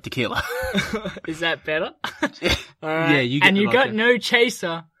vodka, but I got tequila. Is that better? Yeah, Alright. you get And the you vodka. got no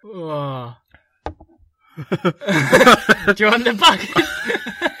chaser. Oh. Do you want the bucket?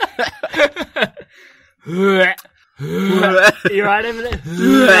 You right over there?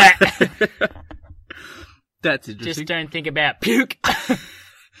 That's Just interesting. don't think about puke.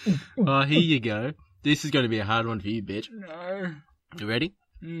 Oh, here you go. This is going to be a hard one for you, bitch. No. You ready?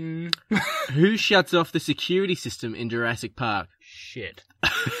 Who shuts off the security system in Jurassic Park? Shit.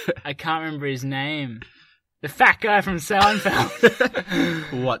 I can't remember his name. The fat guy from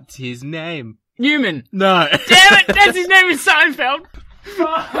Seinfeld. What's his name? Newman. No. Damn it, that's his name in Seinfeld.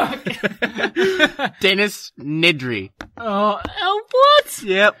 Fuck. Dennis Nedry. Oh, what?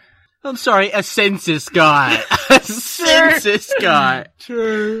 Yep. I'm sorry, a census guy. A census guy.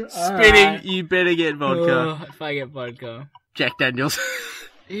 True. Spinning, Alright. you better get vodka. Oh, if I get vodka. Jack Daniels.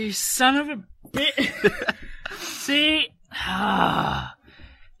 You son of a bitch. See?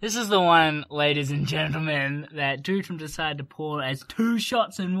 This is the one, ladies and gentlemen, that Dootram decided to pour as 2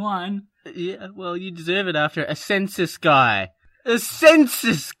 shots in one. Yeah, well, you deserve it after a census guy. A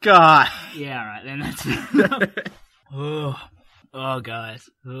census guy! Yeah, alright, then that's Oh, guys.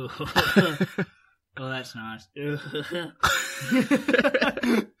 Oh, that's nice.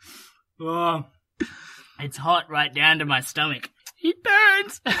 Oh, it's hot right down to my stomach. It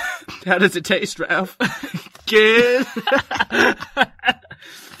burns! How does it taste, Ralph? Good!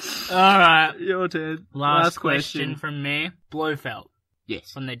 Alright. Your turn. Last question from me. Blofeld.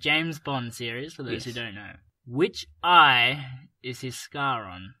 Yes. From the James Bond series, for those who Yes. don't know. Which eye is his scar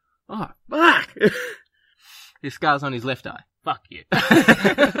on? Oh, fuck! His scar's on his left eye. Fuck you.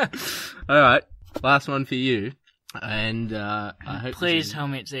 Alright, last one for you. And, I hope Please this is- tell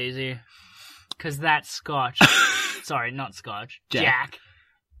me it's easy. Because that's Scotch. Sorry, not Scotch. Jack.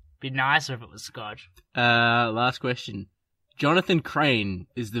 Be nicer if it was Scotch. last question. Jonathan Crane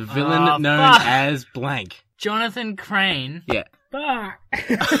is the villain Oh, known fuck. as blank. Jonathan Crane. Yeah. Fuck.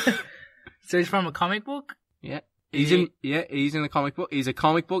 So he's from a comic book? Yeah. Is He's in the comic book. He's a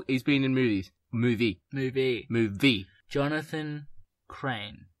comic book. He's been in movies. Movie. Movie. Jonathan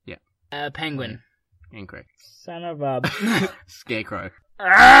Crane. Yeah. Penguin. Incorrect. Son of a... Scarecrow.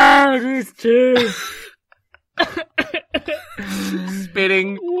 these two.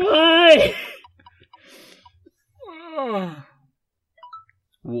 Spitting. Why? Oh.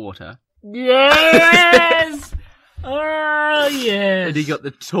 Water. Yes! Oh, yes. And he got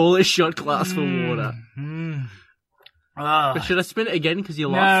the tallest shot glass for water. Oh. But should I spin it again because you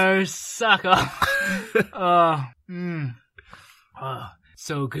lost? No, suck off. Oh,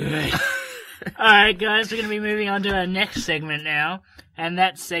 so good. Alright, guys, we're going to be moving on to our next segment now. And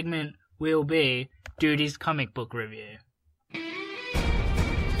that segment will be Duty's comic book review.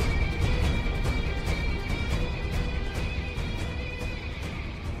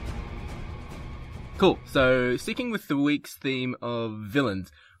 Cool. So, sticking with the week's theme of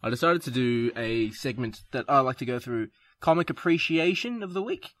villains, I decided to do a segment that I like to go through comic appreciation of the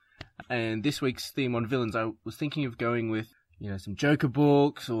week. And this week's theme on villains, I was thinking of going with, some Joker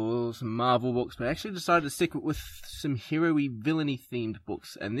books or some Marvel books, but I actually decided to stick with some hero-y, villainy themed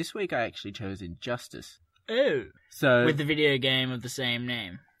books. And this week I actually chose Injustice. Oh. So, With the video game of the same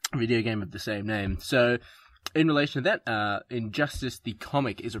name. video game of the same name. So, in relation to that, Injustice, the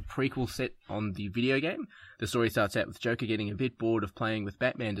comic, is a prequel set on the video game. The story starts out with Joker getting a bit bored of playing with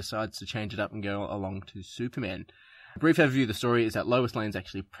Batman, decides to change it up and go along to Superman. A brief overview of the story is that Lois Lane's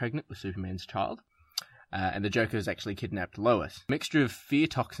actually pregnant with Superman's child, and the Joker has actually kidnapped Lois. A mixture of fear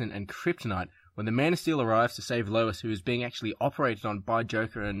toxin and kryptonite. When the Man of Steel arrives to save Lois, who is being actually operated on by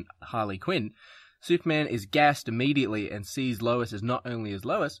Joker and Harley Quinn, Superman is gassed immediately and sees Lois as not only as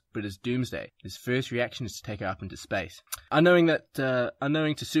Lois, but as Doomsday. His first reaction is to take her up into space. Unknowing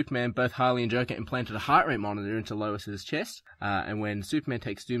to Superman, both Harley and Joker implanted a heart rate monitor into Lois's chest, and when Superman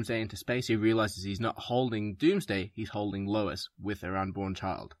takes Doomsday into space, he realizes he's not holding Doomsday, he's holding Lois with her unborn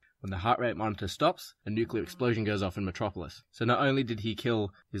child. When the heart rate monitor stops, a nuclear explosion goes off in Metropolis. So not only did he kill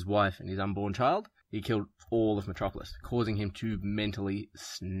his wife and his unborn child, he killed all of Metropolis, causing him to mentally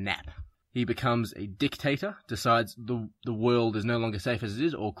snap. He becomes a dictator, decides the world is no longer safe as it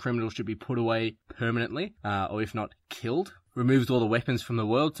is, or criminals should be put away permanently, or if not, killed. Removes all the weapons from the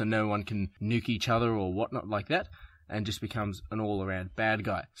world so no one can nuke each other or whatnot like that, and just becomes an all-around bad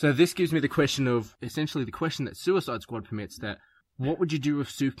guy. So this gives me the question that Suicide Squad permits, that what would you do if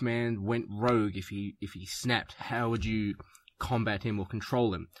Superman went rogue, if he snapped? How would you combat him or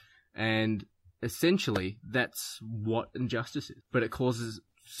control him? And essentially, that's what Injustice is. But it causes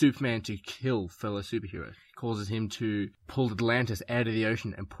Superman to kill fellow superheroes. Causes him to pull Atlantis out of the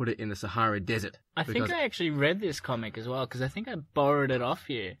ocean and put it in the Sahara Desert. I think I actually read this comic as well, because I think I borrowed it off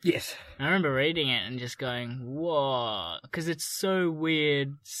you. Yes. I remember reading it and just going, whoa, because it's so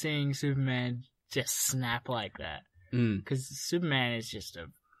weird seeing Superman just snap like that. Because Superman is just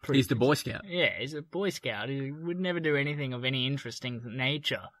he's the Boy Scout. Yeah, he's a Boy Scout. He would never do anything of any interesting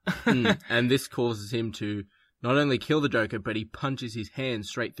nature. And this causes him to not only kill the Joker, but he punches his hand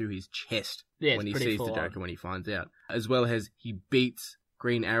straight through his chest when he sees the Joker, when he finds out. As well as he beats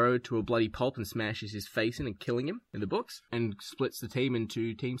Green Arrow to a bloody pulp and smashes his face in and killing him in the books, and splits the team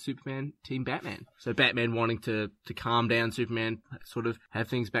into Team Superman, Team Batman. So Batman wanting to calm down Superman, sort of have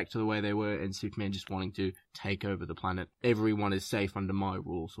things back to the way they were, and Superman just wanting to take over the planet. Everyone is safe under my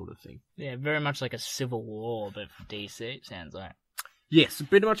rule, sort of thing. Yeah, very much like a civil war, but for DC, it sounds like. Yes, a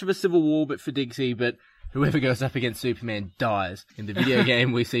bit much of a civil war, but for DC, but whoever goes up against Superman dies. In the video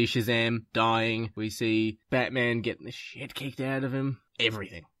game, we see Shazam dying. We see Batman getting the shit kicked out of him.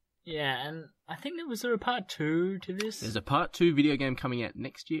 Everything. Yeah, and I think was there a part 2 to this? There's a part 2 video game coming out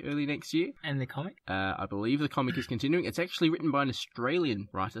next year, early next year. And the comic? I believe the comic is continuing. It's actually written by an Australian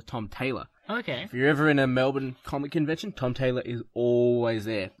writer, Tom Taylor. Okay. If you're ever in a Melbourne comic convention, Tom Taylor is always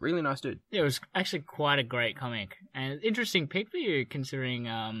there. Really nice dude. Yeah, it was actually quite a great comic. And interesting pick for you, considering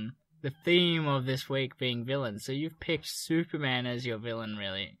the theme of this week being villains. So you've picked Superman as your villain,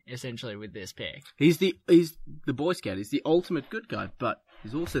 really, essentially, with this pick. He's the Boy Scout. He's the ultimate good guy, but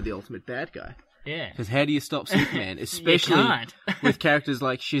he's also the ultimate bad guy. Yeah. Because how do you stop Superman? Especially with characters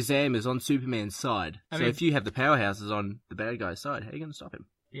like Shazam is on Superman's side. So if you have the powerhouses on the bad guy's side, how are you going to stop him?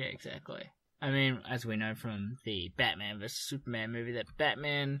 Yeah, exactly. I mean, as we know from the Batman vs. Superman movie, that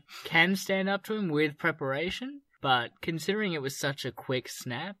Batman can stand up to him with preparation. But considering it was such a quick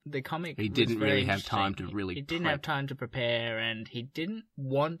snap, the comic he didn't really have time to really He didn't have time to prepare, and he didn't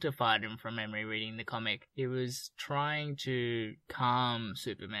want to fight him from memory reading the comic. He was trying to calm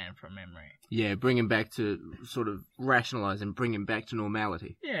Superman from memory. Yeah, bring him back to sort of rationalize and bring him back to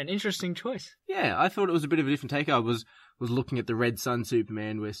normality. Yeah, an interesting choice. Yeah, I thought it was a bit of a different take. I was looking at the Red Sun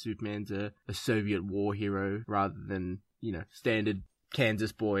Superman, where Superman's a Soviet war hero rather than, standard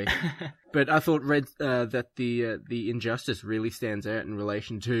Kansas boy. But I thought that the injustice really stands out in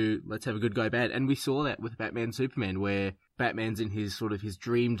relation to let's have a good guy bad, and we saw that with Batman Superman, where Batman's in his sort of his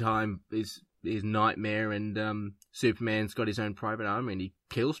dream time, his nightmare, and Superman's got his own private army and he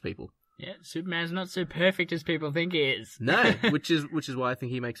kills people. Yeah, Superman's not so perfect as people think he is. No, which is why I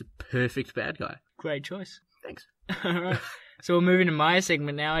think he makes a perfect bad guy. Great choice. Thanks. All right. So we'll move into my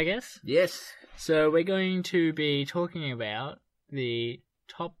segment now, I guess. Yes. So we're going to be talking about the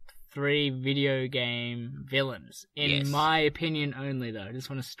top 3 video game villains. In my opinion only, though. I just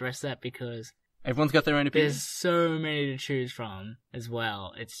want to stress that because everyone's got their own opinion. There's so many to choose from as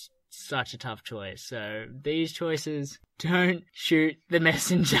well. It's such a tough choice. So these choices, don't shoot the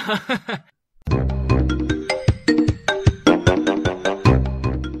messenger.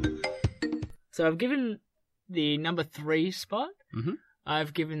 So I've given the number 3 spot. Mm-hmm.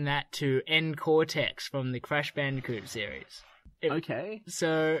 I've given that to N. Cortex from the Crash Bandicoot series. Okay.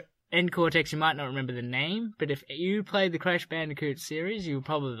 So, N. Cortex, you might not remember the name, but if you played the Crash Bandicoot series, you'll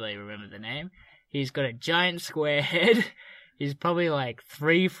probably remember the name. He's got a giant square head. He's probably like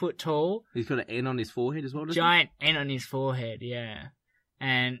 3 foot tall. He's got an N on his forehead as well, doesn't he? Giant N on his forehead, yeah.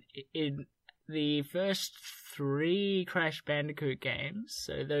 And in the first 3 Crash Bandicoot games,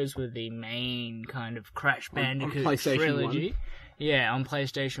 so those were the main kind of Crash Bandicoot on trilogy. 1. Yeah, on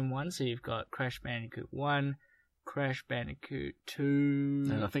PlayStation 1, so you've got Crash Bandicoot 1, Crash Bandicoot 2...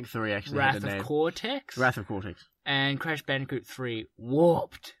 And I think 3 actually Wrath had a name. of Cortex? Wrath of Cortex. And Crash Bandicoot 3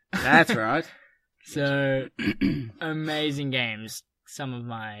 Warped. That's right. So, amazing games. Some of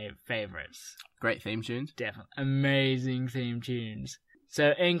my favourites. Great theme tunes. Definitely. Amazing theme tunes.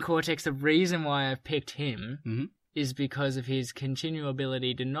 So, N. Cortex, the reason why I've picked him is because of his continual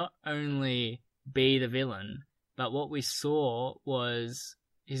ability to not only be the villain, but what we saw was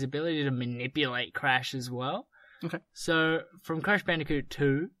his ability to manipulate Crash as well. Okay. So, from Crash Bandicoot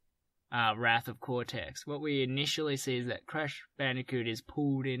 2, Wrath of Cortex, what we initially see is that Crash Bandicoot is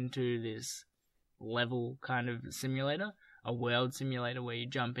pulled into this level kind of simulator, a world simulator where you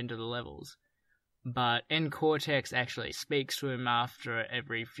jump into the levels. But N. Cortex actually speaks to him after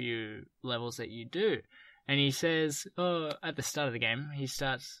every few levels that you do. And he says, at the start of the game, he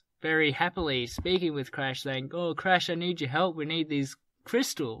starts very happily speaking with Crash, saying, "Oh, Crash, I need your help. We need these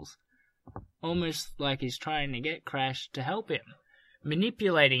crystals." Almost like he's trying to get Crash to help him.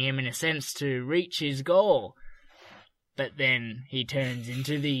 Manipulating him, in a sense, to reach his goal. But then he turns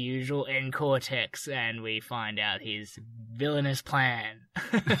into the usual N Cortex, and we find out his villainous plan.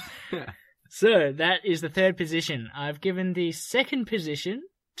 So, that is the third position. I've given the second position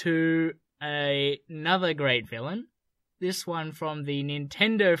to another great villain. This one from the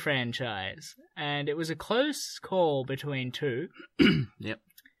Nintendo franchise. And it was a close call between two. Yep.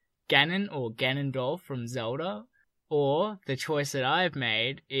 Ganon or Ganondorf from Zelda. Or, the choice that I've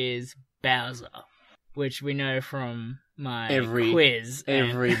made is Bowser. Which we know from my quiz.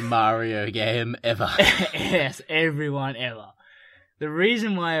 Every Mario game ever. Yes, everyone ever. The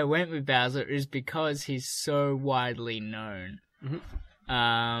reason why I went with Bowser is because he's so widely known.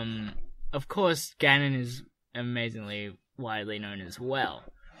 Mm-hmm. Of course, Ganon is amazingly widely known as well.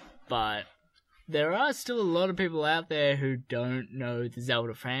 But there are still a lot of people out there who don't know the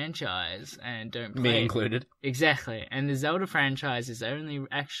Zelda franchise and don't play Me included. Exactly. And the Zelda franchise is only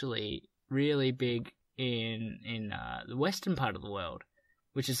actually really big in the western part of the world,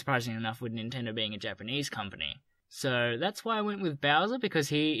 which is surprising enough with Nintendo being a Japanese company. So that's why I went with Bowser, because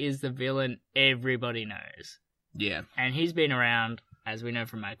he is the villain everybody knows. Yeah. And he's been around, as we know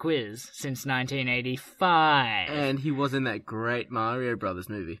from my quiz, since 1985. And he was in that great Mario Brothers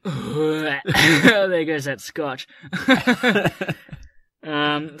movie. There goes that scotch.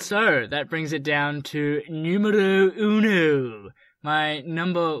 So, that brings it down to numero uno, my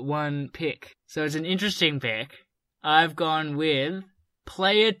number one pick. So it's an interesting pick. I've gone with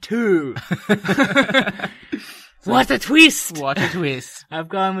Player 2. What a twist! What a twist. I've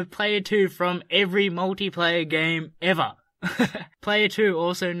gone with Player 2 from every multiplayer game ever. Player 2,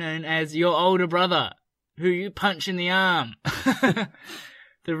 also known as your older brother, who you punch in the arm.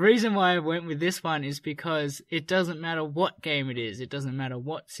 The reason why I went with this one is because it doesn't matter what game it is, it doesn't matter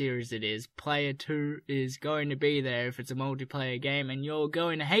what series it is, Player 2 is going to be there if it's a multiplayer game, and you're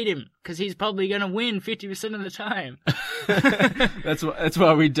going to hate him, because he's probably going to win 50% of the time. That's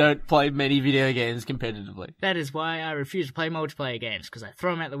why we don't play many video games competitively. That is why I refuse to play multiplayer games, because I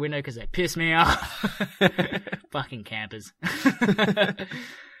throw them out the window because they piss me off. Fucking campers.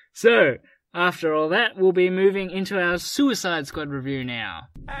 So, after all that, we'll be moving into our Suicide Squad review now.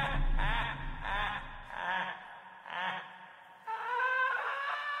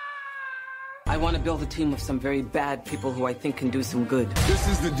 I want to build a team of some very bad people who I think can do some good. This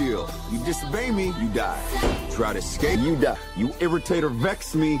is the deal. You disobey me, you die. Try to escape, you die. You irritate or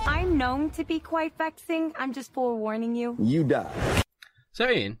vex me, I'm known to be quite vexing. I'm just forewarning you. you die. So,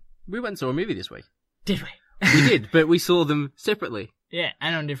 Ian, we went and saw a movie this week. Did we? We did, but we saw them separately. Yeah,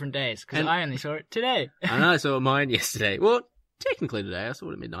 and on different days, because I only saw it today. And I saw mine yesterday. Well, technically today. I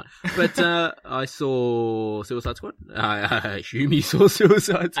saw it at midnight. But I saw Suicide Squad. I assume you saw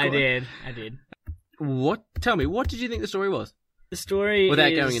Suicide Squad. I did. Tell me, what did you think the story was? The story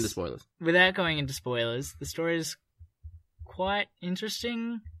Without going into spoilers. Without going into spoilers, the story is quite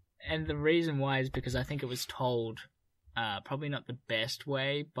interesting, and the reason why is because I think it was told probably not the best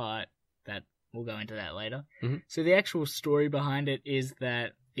way, but that we'll go into that later. Mm-hmm. So the actual story behind it is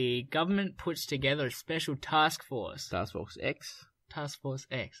that the government puts together a special task force. Task Force X. Task Force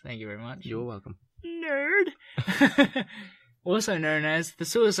X, thank you very much. You're welcome. Nerd! Also known as the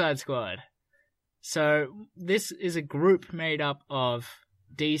Suicide Squad. So this is a group made up of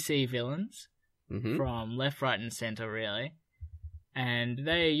DC villains from left, right, and center, really. And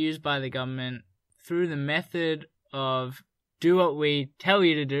they are used by the government through the method of do what we tell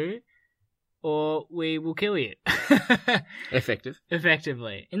you to do, or we will kill you.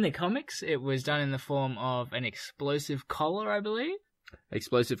 Effectively. In the comics, it was done in the form of an explosive collar, I believe.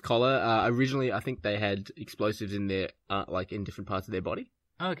 Explosive collar. Originally, I think they had explosives in their, in different parts of their body.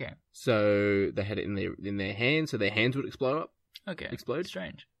 Okay. So they had it in their hands, so their hands would explode. Explode?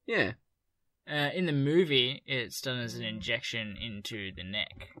 Strange. Yeah. In the movie, it's done as an injection into the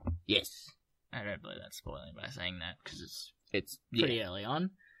neck. Yes. I don't believe that's spoiling by saying that, because it's pretty early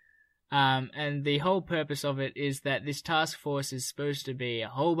on. And the whole purpose of it is that this task force is supposed to be a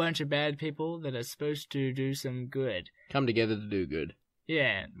whole bunch of bad people that are supposed to do some good. Come together to do good.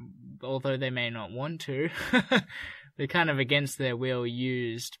 Yeah, although they may not want to. They're kind of against their will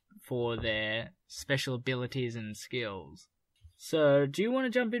used for their special abilities and skills. So, do you want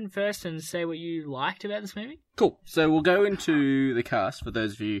to jump in first and say what you liked about this movie? Cool. So we'll go into the cast, for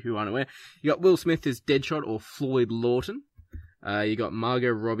those of you who aren't aware. You got Will Smith as Deadshot, or Floyd Lawton. You got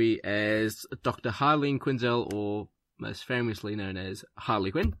Margot Robbie as Dr. Harleen Quinzel, or most famously known as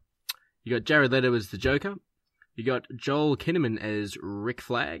Harley Quinn. You got Jared Leto as the Joker. You got Joel Kinnaman as Rick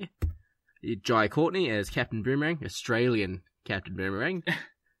Flag. Jai Courtney as Captain Boomerang, Australian Captain Boomerang. You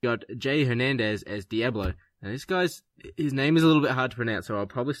got Jay Hernandez as Diablo. Now this guy's, his name is a little bit hard to pronounce, so I'll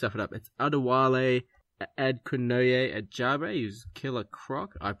probably stuff it up. It's Adewale Adkunnoye Ajabe, who's Killer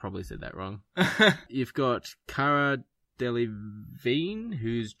Croc. I probably said that wrong. You've got Cara Delevingne,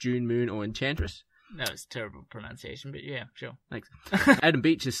 who's June Moon or Enchantress. That was terrible pronunciation, but yeah, sure. Thanks. Adam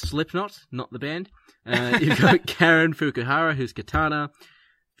Beach is Slipknot, not the band. You've got Karen Fukuhara, who's Katana.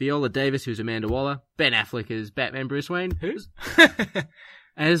 Viola Davis, who's Amanda Waller. Ben Affleck is Batman Bruce Wayne. Who's?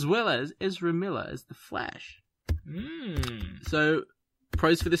 As well as Ezra Miller as the Flash. So,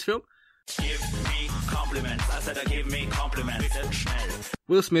 pros for this film? Give me compliments. I said give me compliments.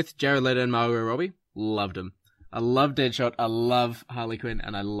 Will Smith, Jared Leto, and Margot Robbie. Loved them. I love Deadshot, I love Harley Quinn,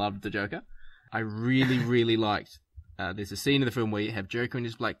 and I loved the Joker. I really, really liked. There's a scene in the film where you have Joker in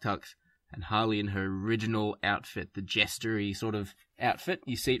his black tux and Harley in her original outfit, the jestery sort of outfit.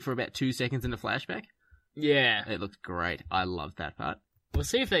 You see it for about 2 seconds in the flashback. Yeah. It looked great. I loved that part. We'll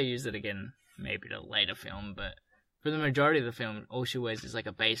see if they use it again, maybe in a later film, but for the majority of the film, all she wears is like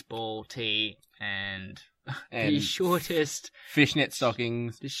a baseball tee and the shortest... fishnet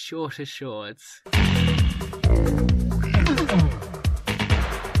stockings. The shortest shorts.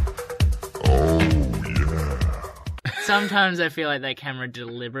 Sometimes I feel like that camera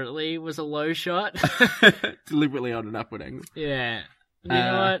deliberately was a low shot. Deliberately on an upward angle. Yeah. You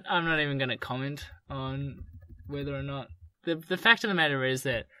know what? I'm not even going to comment on whether or not... The fact of the matter is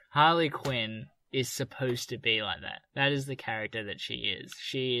that Harley Quinn is supposed to be like that. That is the character that she is.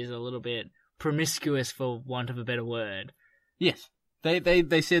 She is a little bit promiscuous, for want of a better word. Yes.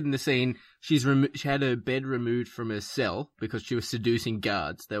 They said in the scene she had her bed removed from her cell because she was seducing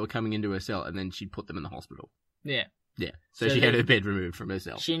guards. They were coming into her cell and then she'd put them in the hospital. Yeah. Yeah. So she had her bed removed from her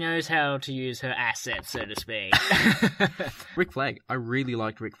cell. She knows how to use her assets, so to speak. Rick Flag. I really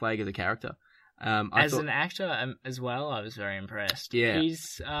liked Rick Flag as a character. As an actor as well, I was very impressed. Yeah.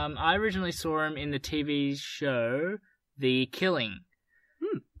 He's. I originally saw him in the TV show The Killing.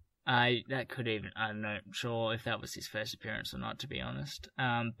 I'm not sure if that was his first appearance or not, to be honest.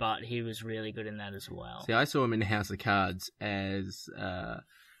 But he was really good in that as well. See, I saw him in House of Cards as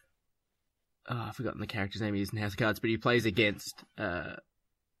I've forgotten the character's name he is in House of Cards, but he plays against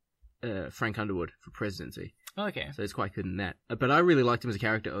Frank Underwood for presidency. Okay. So he's quite good in that. But I really liked him as a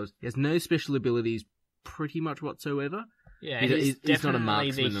character. He has no special abilities pretty much whatsoever. Yeah, he's definitely not a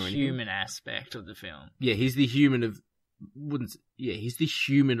marksman the or anything. human aspect of the film. Yeah, he's the human of... he's the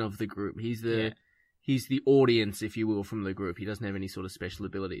human of the group. He's the audience, if you will, from the group. He doesn't have any sort of special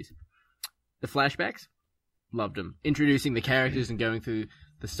abilities. The flashbacks? Loved them. Introducing the characters and going through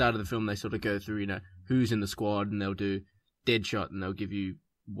the start of the film, they sort of go through, who's in the squad, and they'll do Deadshot, and they'll give you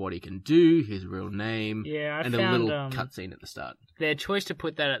what he can do, his real name, and a little cutscene at the start. Their choice to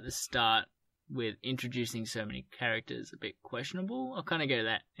put that at the start with introducing so many characters a bit questionable. I'll kind of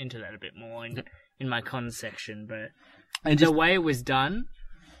go into that a bit more in my cons section, but the way it was done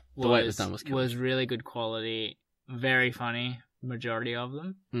was really good quality, very funny, majority of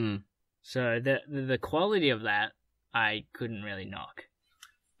them. So the quality of that, I couldn't really knock.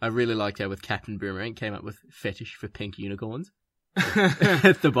 I really liked how with Captain Boomerang came up with fetish for pink unicorns.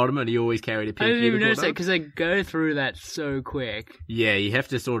 At the bottom, and he always carried a pink unicorn. I didn't even notice that because they go through that so quick. Yeah, you have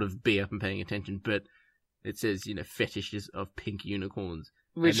to sort of be up and paying attention, but it says, fetishes of pink unicorns.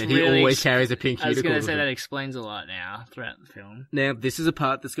 Which and then he always carries a pink unicorn. I was going to say that explains a lot now throughout the film. Now, this is a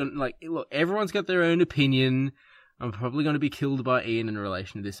part that's going to, look, everyone's got their own opinion. I'm probably going to be killed by Ian in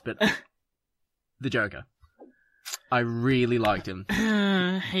relation to this, but the Joker. I really liked him.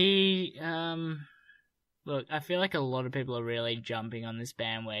 Look, I feel like a lot of people are really jumping on this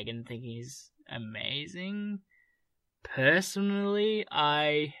bandwagon thinking he's amazing. Personally,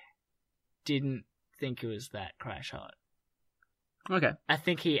 I didn't think it was that crash hot. Okay. I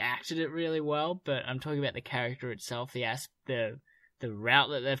think he acted it really well, but I'm talking about the character itself, the route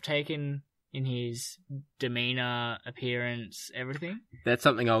that they've taken in his demeanor, appearance, everything. That's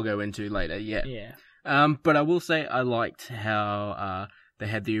something I'll go into later, yeah. Yeah. But I will say I liked how they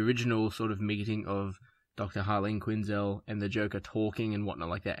had the original sort of meeting of Dr. Harleen Quinzel and the Joker talking and whatnot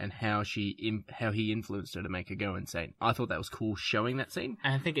like that, and how he influenced her to make her go insane. I thought that was cool showing that scene.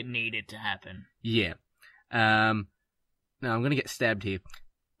 And I think it needed to happen. Yeah. Now I'm going to get stabbed here.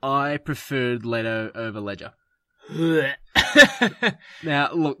 I preferred Leto over Ledger.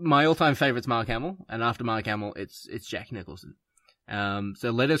 Now, look, my all-time favourite's Mark Hamill, and after Mark Hamill, it's Jack Nicholson.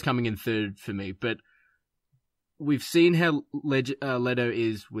 So Leto's coming in third for me, but we've seen how Leto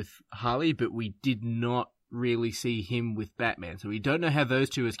is with Harley, but we did not really see him with Batman, so we don't know how those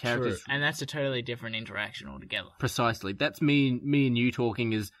two as characters... True. And that's a totally different interaction altogether. Precisely. That's me and you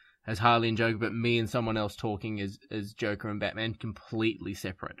talking as Harley and Joker, but me and someone else talking as Joker and Batman, completely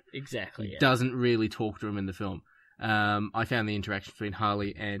separate. Exactly, yeah. Doesn't really talk to him in the film. I found the interaction between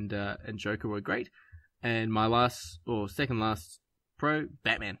Harley and Joker were great. And my second last pro,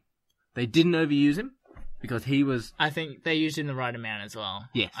 Batman. They didn't overuse him because he was... I think they used him the right amount as well.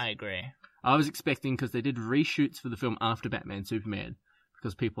 Yes. I agree. I was expecting, because they did reshoots for the film after Batman Superman,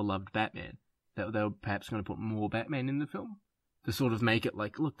 because people loved Batman, that they were perhaps going to put more Batman in the film to sort of make it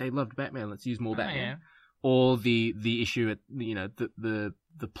like, look, they loved Batman, let's use more Batman. Yeah. Or the issue at,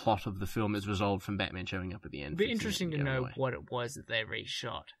 the plot of the film is resolved from Batman showing up at the end. It'd be interesting to know what it was that they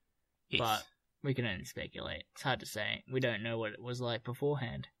reshot. Yes. But we can only speculate. It's hard to say. We don't know what it was like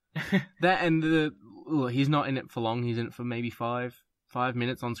beforehand. That and he's not in it for long. He's in it for maybe 5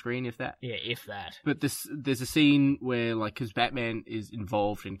 minutes on screen, if that. Yeah, if that. But there's a scene where, like, because Batman is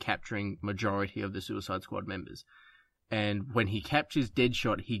involved in capturing majority of the Suicide Squad members. And when he captures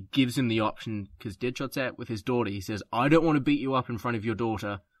Deadshot, he gives him the option, because Deadshot's out with his daughter. He says, I don't want to beat you up in front of your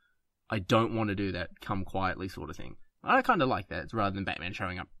daughter. I don't want to do that. Come quietly, sort of thing. I kind of like that, rather than Batman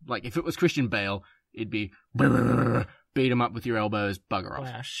showing up. Like, if it was Christian Bale, it'd be, beat him up with your elbows, bugger off.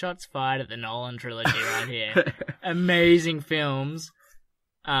 Wow, shots fired at the Nolan trilogy right here. Amazing films.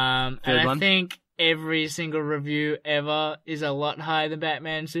 And I think every single review ever is a lot higher than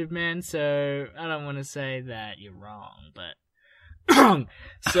Batman Superman, so I don't want to say that you're wrong, but...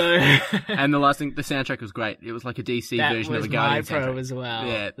 So... And the last thing, the soundtrack was great. It was like a DC version of a Guardian soundtrack. That was my pro as well.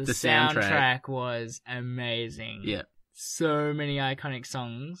 Yeah, the soundtrack was amazing. Yeah. So many iconic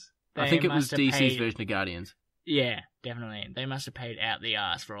songs. I think it was DC's version of Guardians. Yeah, definitely. They must have paid out the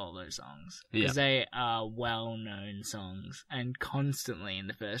arse for all those songs. Because they are well-known songs, and constantly in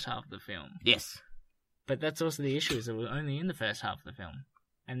the first half of the film. Yes. But that's also the issue, is it was only in the first half of the film.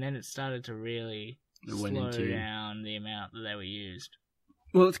 And then it started to really slow down the amount that they were used.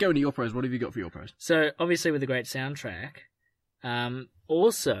 Well, let's go into your pros. What have you got for your pros? So, obviously with a great soundtrack,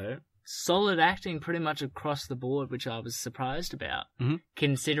 also... solid acting pretty much across the board, which I was surprised about,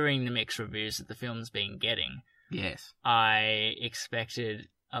 considering the mixed reviews that the film's been getting. Yes. I expected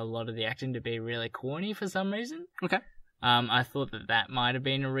a lot of the acting to be really corny for some reason. Okay. I thought that might have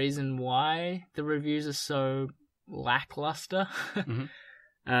been a reason why the reviews are so lackluster.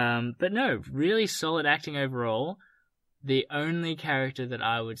 But no, really solid acting overall. The only character that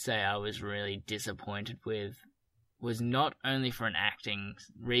I would say I was really disappointed with was not only for an acting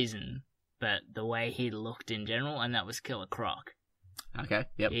reason, but the way he looked in general, and that was Killer Croc. Okay,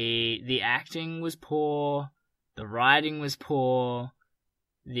 yep. The acting was poor, the writing was poor,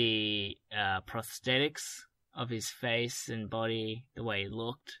 the prosthetics of his face and body, the way he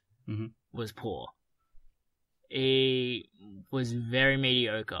looked, was poor. He was very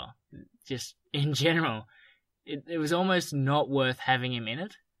mediocre, just in general. It was almost not worth having him in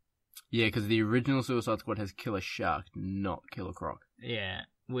it. Yeah, because the original Suicide Squad has Killer Shark, not Killer Croc. Yeah,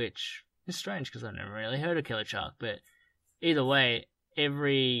 which is strange because I've never really heard of Killer Shark, but either way,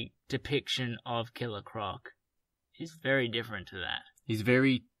 every depiction of Killer Croc is very different to that.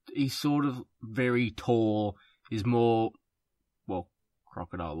 He's sort of very tall, he's more, well,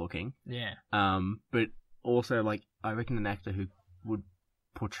 crocodile looking. Yeah. But also, like, I reckon an actor who would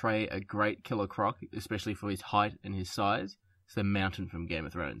portray a great Killer Croc, especially for his height and his size, is the Mountain from Game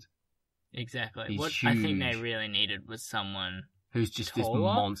of Thrones. Exactly. He's what huge. I think they really needed was someone who's just taller,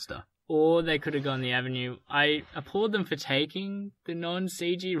 this monster. Or they could have gone the avenue. I applaud them for taking the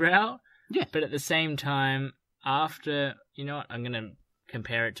non-CG route. Yeah. But at the same time, after, you know what, I'm going to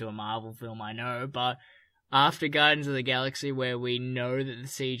compare it to a Marvel film, I know, but after Guardians of the Galaxy, where we know that the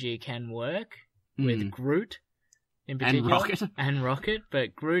CG can work, with Groot in particular. And Rocket.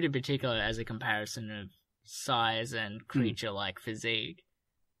 But Groot in particular as a comparison of size and creature-like physique,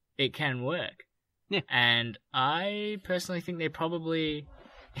 it can work. Yeah. And I personally think they probably,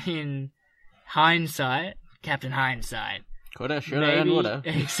 in hindsight, Captain Hindsight, coulda, shoulda, and woulda.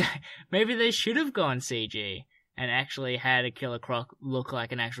 Maybe they should have gone CG and actually had a Killer Croc look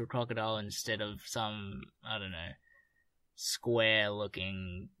like an actual crocodile instead of some, I don't know,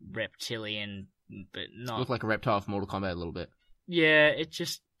 square-looking reptilian, but not... It looked like a reptile from Mortal Kombat a little bit. Yeah, it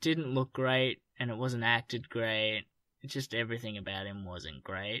just didn't look great, and it wasn't acted great. It's just everything about him wasn't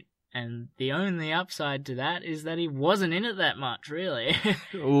great. And the only upside to that is that he wasn't in it that much, really.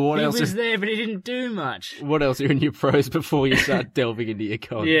 He was there, but he didn't do much. What else are in your pros before you start delving into your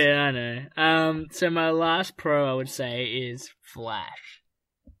cons? Yeah, I know. So my last pro, I would say, is Flash.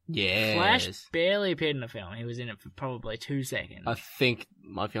 Yes. Flash barely appeared in the film. He was in it for probably 2 seconds. I think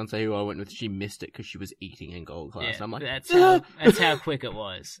my fiancée, who I went with, she missed it because she was eating in gold class. Yeah, I'm like, that's how quick it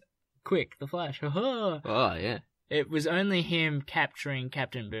was. Quick, the Flash. Oh, yeah. It was only him capturing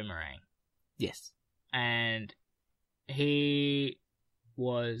Captain Boomerang. Yes. And he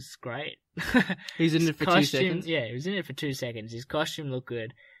was great. He's in it for 2 seconds? Yeah, he was in it for 2 seconds. His costume looked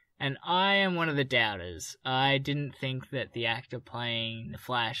good. And I am one of the doubters. I didn't think that the actor playing the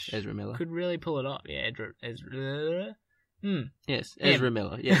Flash Ezra Miller could really pull it off. Yeah, Ezra. Yes, Ezra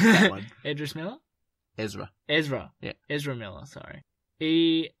Miller. Yes, that one. Edris Miller? Ezra. Yeah. Ezra Miller, sorry.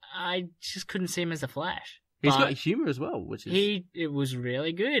 I just couldn't see him as the Flash. He's got humour as well, which is... It was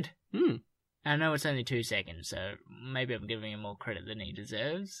really good. I know it's only 2 seconds, so maybe I'm giving him more credit than he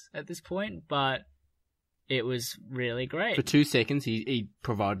deserves at this point, but it was really great. For 2 seconds, he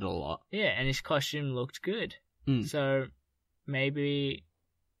provided a lot. Yeah, and his costume looked good. Mm. So maybe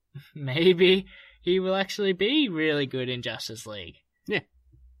he will actually be really good in Justice League. Yeah.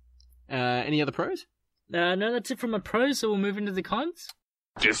 Any other pros? No, that's it from my pros, so we'll move into the cons.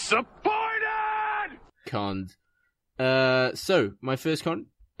 Disappointed! Cons. So, my first con...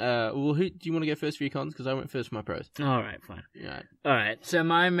 who do you want to go first for your cons? Because I went first for my pros. Alright, fine. Yeah. Alright, so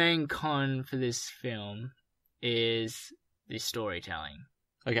my main con for this film is the storytelling.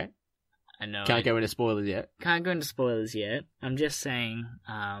 Okay. I know. Can't go into spoilers yet. Can't go into spoilers yet. I'm just saying,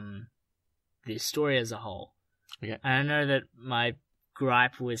 the story as a whole. Okay. And I know that my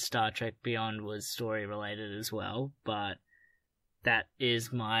gripe with Star Trek Beyond was story related as well, but that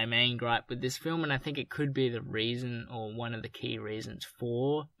is my main gripe with this film, and I think it could be the reason, or one of the key reasons,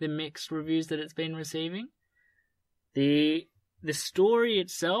 for the mixed reviews that it's been receiving. The story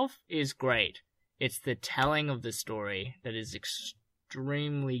itself is great. It's the telling of the story that is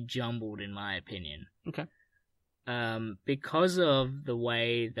extremely jumbled, in my opinion. Okay. Because of the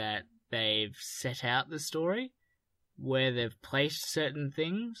way that they've set out the story, where they've placed certain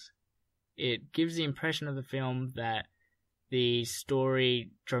things, it gives the impression of the film that the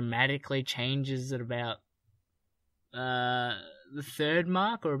story dramatically changes at about the third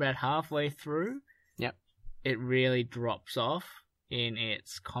mark, or about halfway through. Yep. It really drops off in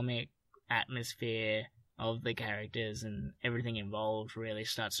its comic atmosphere of the characters, and everything involved really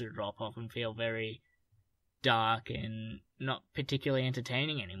starts to drop off and feel very dark and not particularly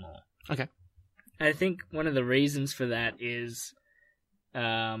entertaining anymore. Okay. I think one of the reasons for that is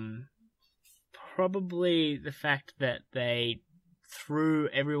probably the fact that they threw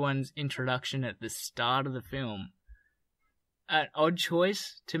everyone's introduction at the start of the film. An odd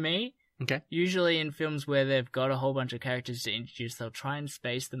choice to me. Okay. Usually in films where they've got a whole bunch of characters to introduce, they'll try and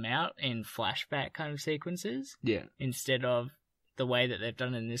space them out in flashback kind of sequences. Yeah. Instead of the way that they've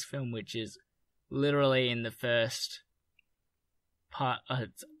done in this film, which is literally in the first part.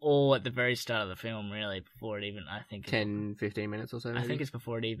 It's all at the very start of the film, really, before it even, I think... 10, 15 minutes or so, maybe? I think it's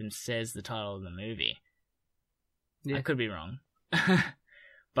before it even says the title of the movie. Yeah. I could be wrong.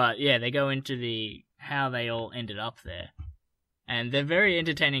 But yeah, they go into how they all ended up there. And they're very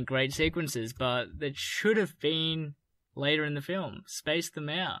entertaining, great sequences, but that should have been later in the film. Space them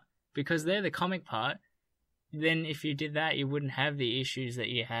out. Because they're the comic part. Then if you did that, you wouldn't have the issues that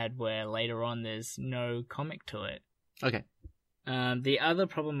you had where later on there's no comic to it. Okay. The other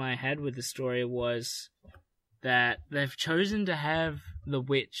problem I had with the story was that they've chosen to have the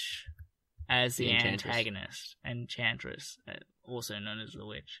witch as the antagonist, Enchantress, also known as the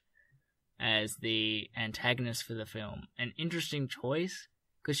witch, as the antagonist for the film. An interesting choice,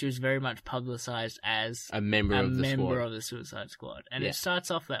 because she was very much publicized as a member of the Suicide Squad. And it starts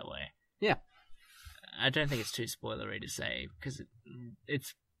off that way. Yeah. I don't think it's too spoilery to say, because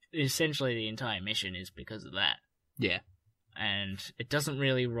it's essentially the entire mission is because of that. Yeah. And it doesn't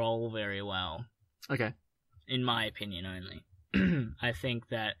really roll very well. Okay. In my opinion only. I think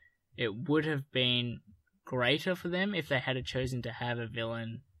that it would have been greater for them if they had chosen to have a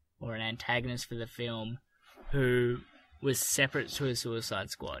villain or an antagonist for the film who was separate to a Suicide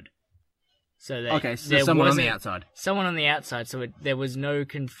Squad. So that so someone on the outside. Someone on the outside, so there was no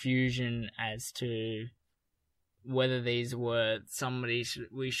confusion as to whether these were somebody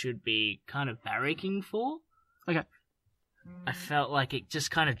we should be kind of barracking for. Okay. I felt like it just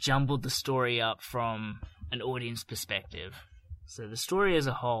kind of jumbled the story up from an audience perspective. So the story as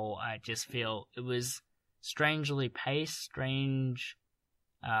a whole, I just feel it was strangely paced, strange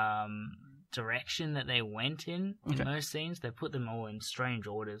direction that they went in most scenes. They put them all in strange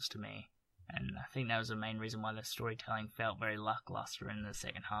orders to me. And I think that was the main reason why the storytelling felt very lackluster in the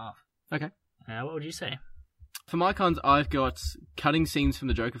second half. Okay. What would you say? For my cons, I've got cutting scenes from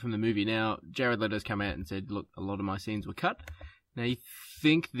the Joker from the movie. Now, Jared Leto's come out and said, look, a lot of my scenes were cut. Now, you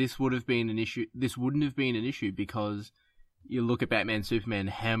think this would have been an issue? This wouldn't have been an issue because you look at Batman, Superman,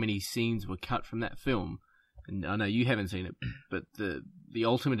 how many scenes were cut from that film. And I know you haven't seen it, but the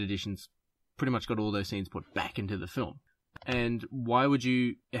Ultimate Edition's pretty much got all those scenes put back into the film. And why would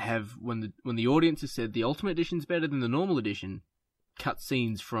you have, when the audience has said the Ultimate Edition's better than the normal edition, cut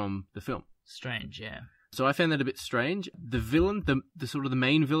scenes from the film? Strange, yeah. So I found that a bit strange. The villain, the sort of the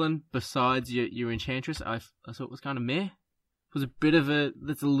main villain, besides your Enchantress, I thought was kind of meh. It was a bit of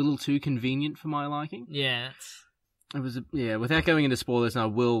that's a little too convenient for my liking. Yeah. It was, without going into spoilers, and I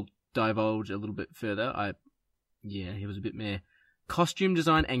will divulge a little bit further, he was a bit meh. Costume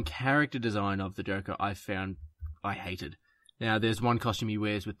design and character design of the Joker I hated. Now, there's one costume he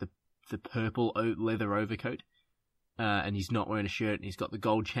wears with the purple leather overcoat, and he's not wearing a shirt, and he's got the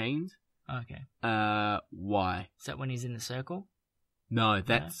gold chains. Okay. Why? Is that when he's in the circle? No,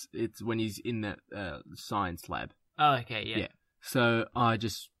 it's when he's in that science lab. Oh, okay, yeah. So I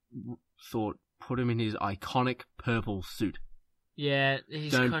just thought, put him in his iconic purple suit. Yeah,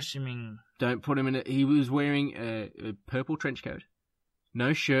 his costuming... Don't put him in it. He was wearing a purple trench coat,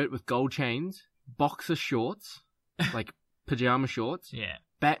 no shirt with gold chains, boxer shorts, like pajama shorts. Yeah.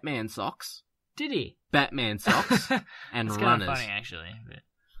 Batman socks. Did he? Batman socks and It's runners. Kind of funny, actually. But...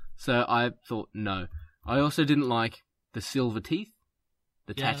 So I thought, no. I also didn't like the silver teeth,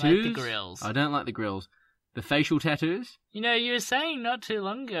 the tattoos. Don't like the grills. I don't like the grills. The facial tattoos. You know, you were saying not too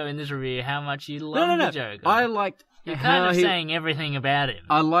long ago in this review how much you loved the Joker. I liked... You're kind of saying everything about him.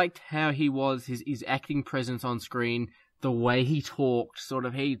 I liked how he was, his acting presence on screen, the way he talked, sort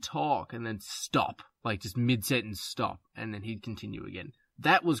of he'd talk and then stop, like just mid-sentence stop, and then he'd continue again.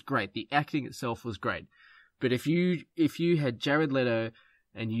 That was great. The acting itself was great. But if you had Jared Leto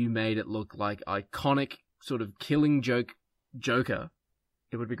and you made it look like iconic sort of killing Joker,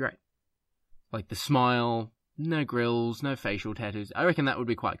 it would be great. Like the smile, no grills, no facial tattoos. I reckon that would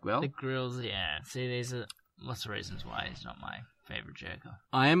be quite well. The grills, yeah. See, there's lots of reasons why he's not my favourite Joker.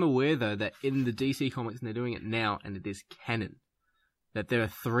 I am aware, though, that in the DC comics, and they're doing it now, and it is canon, that there are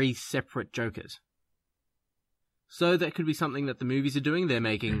 3 separate Jokers. So that could be something that the movies are doing. They're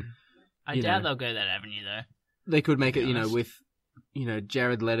making... I doubt they'll go that avenue, though. They could make it, with,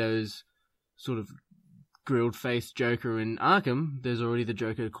 Jared Leto's sort of grilled-faced Joker in Arkham. There's already the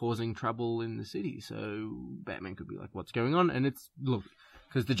Joker causing trouble in the city, so Batman could be like, what's going on? And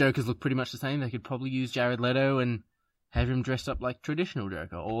because the Jokers look pretty much the same, they could probably use Jared Leto and have him dressed up like traditional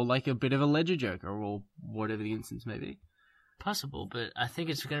Joker, or like a bit of a Ledger Joker, or whatever the instance may be. Possible, but I think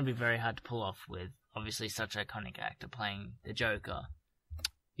it's going to be very hard to pull off with, obviously, such an iconic actor playing the Joker.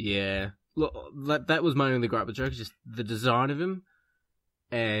 Yeah. Look, that was my only gripe with Joker, just the design of him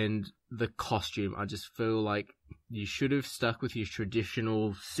and the costume. I just feel like you should have stuck with his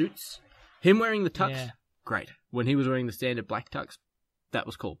traditional suits. Him wearing the tux, great. When he was wearing the standard black tux, that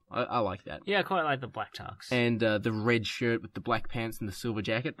was cool. I like that. Yeah, I quite like the black tux. And the red shirt with the black pants and the silver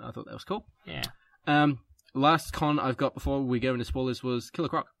jacket, I thought that was cool. Yeah. Last con I've got before we go into spoilers was Killer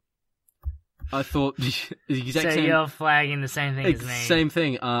Croc. I thought the exact same... So you're flagging the same thing as me. Same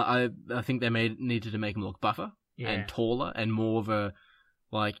thing. I think they needed to make him look buffer and taller and more of a...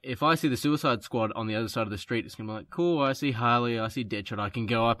 Like, if I see the Suicide Squad on the other side of the street, it's going to be like, cool, I see Harley, I see Deadshot, I can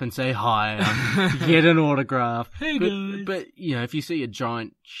go up and say hi, get an autograph. Hey, guys. But, if you see a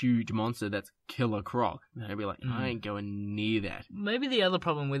giant, huge monster that's Killer Croc, they'll be like, I ain't going near that. Maybe the other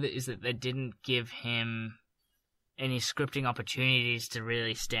problem with it is that they didn't give him any scripting opportunities to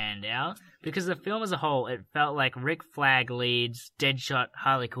really stand out. Because the film as a whole, it felt like Rick Flag leads Deadshot,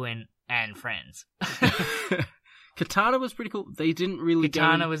 Harley Quinn, and friends. Katana was pretty cool. They didn't really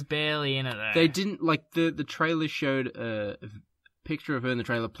Katana was barely in it, though. They didn't, like, the trailer showed a picture of her in the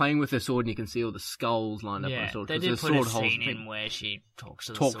trailer playing with her sword, and you can see all the skulls lined up on her sword. They did put a scene in where she talks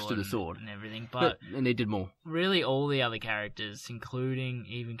to the sword and everything. And they did more. Really, all the other characters, including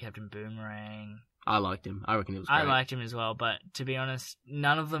even Captain Boomerang... I liked him. I reckon it was great. I liked him as well, but to be honest,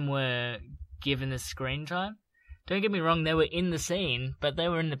 none of them were given the screen time. Don't get me wrong, they were in the scene, but they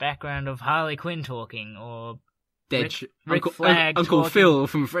were in the background of Harley Quinn talking, or... Rick Flag Uncle Phil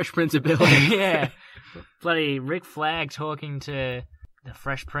from Fresh Prince of Bel-Air. Yeah. Bloody Rick Flag talking to the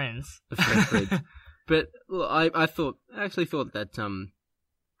Fresh Prince. The Fresh Prince. But look, I actually thought that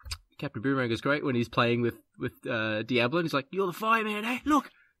Captain Boomerang was great when he's playing with Diablo, and he's like, "You're the fireman, eh? Look!"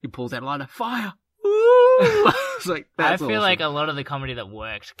 He pulls out a lighter, fire! It's like, I feel like a lot of the comedy that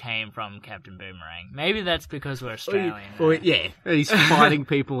worked came from Captain Boomerang. Maybe that's because we're Australian. Yeah, he's fighting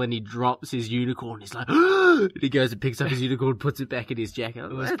people and he drops his unicorn. He's like, and he goes and picks up his unicorn, puts it back in his jacket.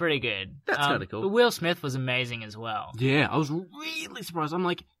 It was pretty good. That's kind of cool. But Will Smith was amazing as well. Yeah, I was really surprised. I'm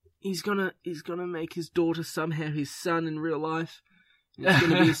like, he's gonna make his daughter somehow his son in real life. He's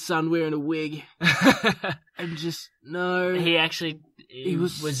gonna be his son wearing a wig. And just, no. He actually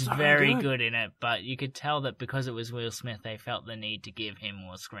was so very good in it, but you could tell that because it was Will Smith, they felt the need to give him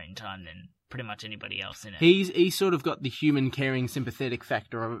more screen time than pretty much anybody else in it. He's sort of got the human, caring, sympathetic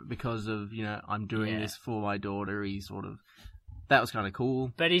factor of it because of, I'm doing this for my daughter. He's sort of that was kind of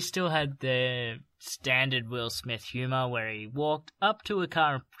cool. But he still had the standard Will Smith humour where he walked up to a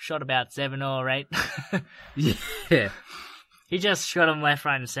car and shot about 7 or 8. Yeah. He just shot him left,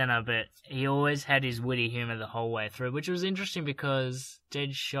 right, and centre, but he always had his witty humour the whole way through, which was interesting because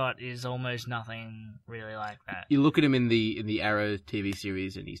Deadshot is almost nothing really like that. You look at him in the Arrow TV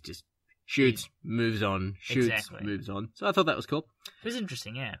series, and he's just shoots, moves on, shoots, moves on. So I thought that was cool. It was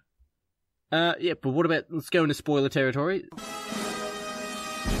interesting, yeah. Yeah, but what about, let's go into spoiler territory.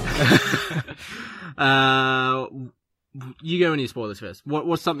 You go into your spoilers first.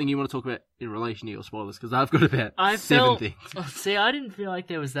 What's something you want to talk about in relation to your spoilers? Because I've got about 7 things. See, I didn't feel like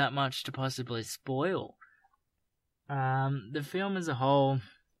there was that much to possibly spoil. The film as a whole,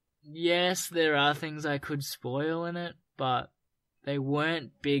 yes, there are things I could spoil in it, but they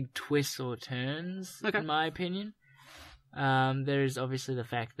weren't big twists or turns, in my opinion. There is obviously the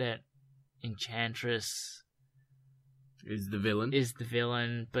fact that Enchantress is the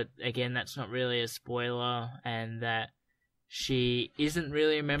villain, but again, that's not really a spoiler, and that she isn't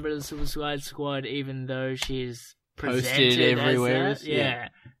really a member of the Suicide Squad, even though she's posted everywhere. As that. Yeah,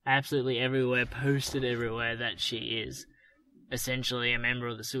 absolutely everywhere, posted everywhere that she is essentially a member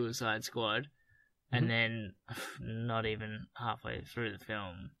of the Suicide Squad, and then not even halfway through the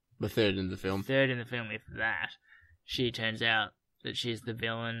film, the third in the film, if that, she turns out that she's the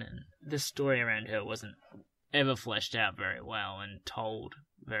villain, and the story around her wasn't ever fleshed out very well and told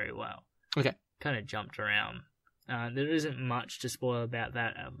very well. Okay. Kind of jumped around. There isn't much to spoil about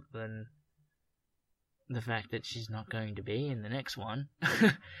that other than the fact that she's not going to be in the next one.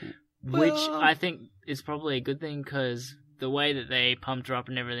 Which I think is probably a good thing, because the way that they pumped her up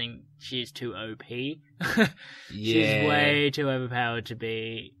and everything, she's too OP. She's way too overpowered to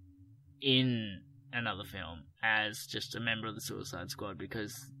be in another film as just a member of the Suicide Squad,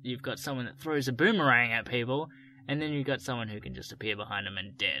 because you've got someone that throws a boomerang at people, and then you've got someone who can just appear behind them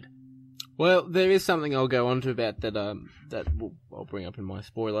and dead. Well, there is something I'll go on to about that. I'll bring up in my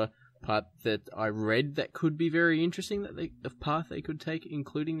spoiler part that I read that could be very interesting. That the path they could take,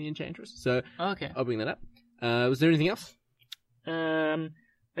 including the Enchantress. So okay, I'll bring that up. Was there anything else? I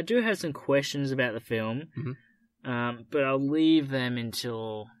do have some questions about the film, but I'll leave them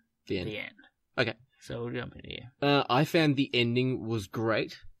until the end. Okay. So we'll jump into here. I found the ending was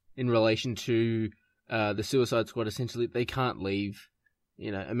great in relation to the Suicide Squad. Essentially, they can't leave.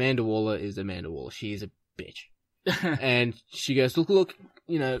 You know, Amanda Waller is Amanda Waller. She is a bitch. And she goes, look,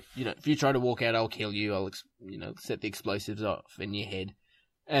 you know, if you try to walk out, I'll kill you. I'll, set the explosives off in your head.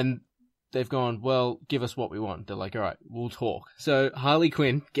 And they've gone, well, give us what we want. They're like, all right, we'll talk. So Harley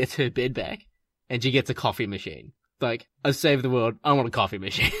Quinn gets her bed back, and she gets a coffee machine. Like, I saved the world, I want a coffee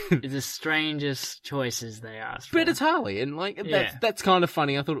machine. It's the strangest choices they asked for. But it's Harley, and that's kind of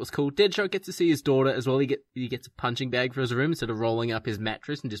funny. I thought it was cool. Deadshot gets to see his daughter as well. He gets a punching bag for his room instead of rolling up his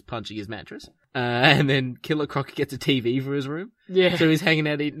mattress and just punching his mattress. And then Killer Croc gets a TV for his room. Yeah. So he's hanging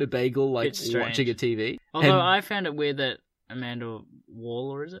out eating a bagel, watching a TV. Although I found it weird that Amanda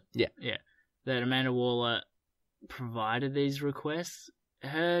Waller, is it? Yeah. Yeah. That Amanda Waller provided these requests.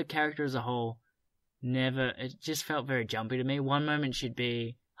 Her character as a whole, it just felt very jumpy to me. One moment she'd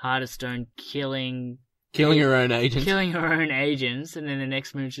be hard as stone killing her own agents. And then the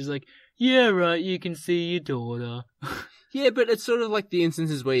next minute she's like, yeah, right, you can see your daughter. Yeah, but it's sort of like the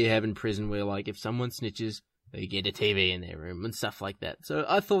instances where you have in prison where, like, if someone snitches, they get a TV in their room and stuff like that. So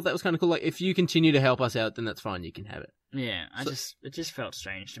I thought that was kind of cool. Like, if you continue to help us out, then that's fine, you can have it. Yeah, it just felt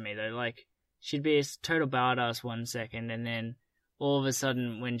strange to me, though. Like, she'd be a total badass 1 second, and then all of a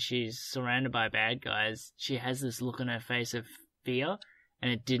sudden, when she's surrounded by bad guys, she has this look on her face of fear,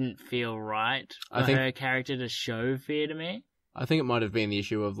 and it didn't feel right for her character to show fear to me. I think it might have been the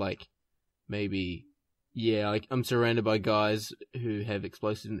issue of, like, maybe, I'm surrounded by guys who have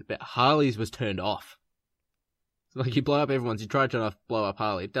explosives, but Harley's was turned off. So, like, you blow up everyone's, you try to blow up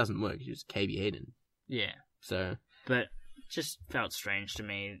Harley, it doesn't work, you just cave your head in. Yeah. So. But it just felt strange to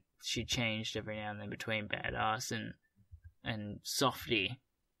me. She changed every now and then between badass and softy.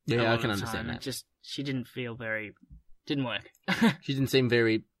 Yeah, I can understand that. She didn't work. She didn't seem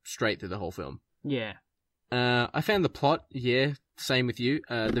very straight through the whole film. Yeah. I found the plot, same with you.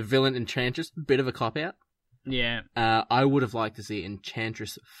 The villain Enchantress, bit of a cop-out. Yeah. I would have liked to see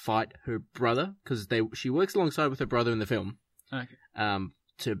Enchantress fight her brother, because she works alongside with her brother in the film. Okay.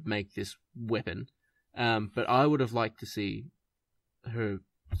 To make this weapon. But I would have liked to see her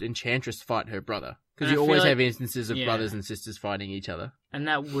Enchantress fight her brother. Because you always have instances of brothers and sisters fighting each other. And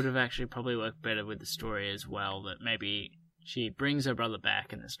that would have actually probably worked better with the story as well, that maybe she brings her brother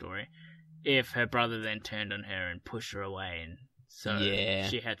back in the story, if her brother then turned on her and pushed her away, and so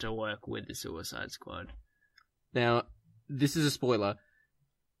she had to work with the Suicide Squad. Now, this is a spoiler,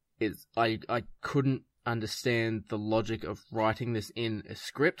 I couldn't understand the logic of writing this in a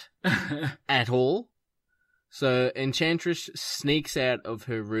script at all. So Enchantress sneaks out of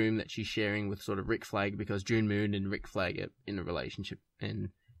her room that she's sharing with sort of Rick Flag, because June Moon and Rick Flag are in a relationship, and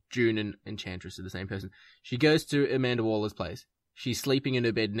June and Enchantress are the same person. She goes to Amanda Waller's place. She's sleeping in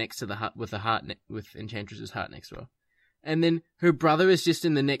her bed next to the hut with with Enchantress's heart next to her. And then her brother is just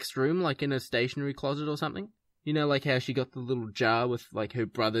in the next room, like in a stationery closet or something. You know, like how she got the little jar with like her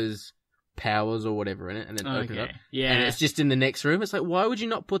brother's powers or whatever in it, and then open it up. Yeah. And it's just in the next room. It's like, why would you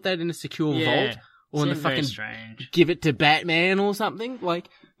not put that in a secure vault? Or in the fucking strange. Give it to Batman or something? Like,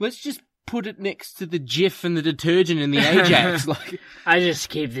 let's just put it next to the Jif and the detergent and the Ajax. Like, I just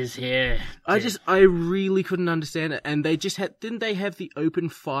keep this here. I really couldn't understand it. And they just didn't they have the open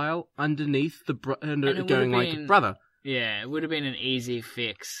file underneath the going like, brother? Yeah, it would have been an easy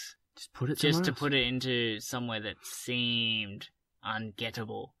fix. Just put it just to else. put it into somewhere that seemed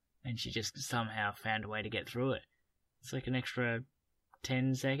ungettable, and she just somehow found a way to get through it. It's like an extra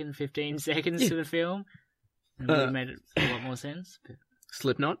 10 seconds, 15 seconds to the film. And it would have made it a lot more sense. But...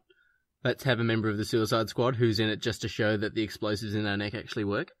 Slipknot. Let's have a member of the Suicide Squad who's in it just to show that the explosives in our neck actually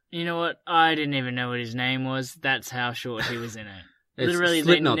work. You know what? I didn't even know what his name was. That's how short he was in it. It's Literally,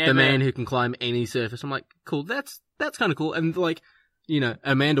 Slipknot, the man who can climb any surface. I'm like, cool, that's kind of cool. And like, you know,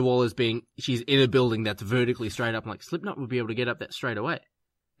 Amanda Waller's she's in a building that's vertically straight up. I'm like, Slipknot would be able to get up that straight away.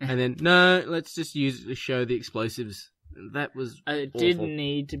 And then, no, let's just use it to show the explosives. That was It awful. didn't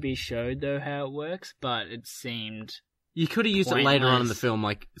need to be showed, though, how it works, but it seemed... You could have used pointless. it later on in the film,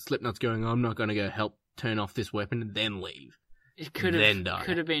 like, Slipknot's going, I'm not going to go help turn off this weapon and then leave. It could then die.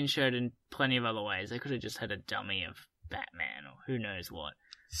 have been showed in plenty of other ways. They could have just had a dummy of Batman, or who knows what.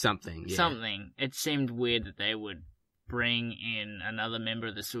 Something, yeah. Something. It seemed weird that they would bring in another member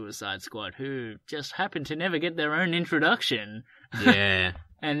of the Suicide Squad who just happened to never get their own introduction. Yeah.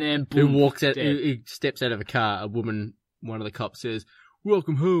 And then boom, who walks out, dead. who steps out of a car, one of the cops says,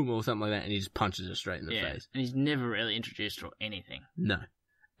 welcome home, or something like that, and he just punches her straight in the face. And he's never really introduced or anything. No.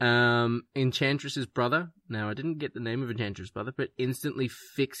 Enchantress's brother, now I didn't get the name of Enchantress's brother, but instantly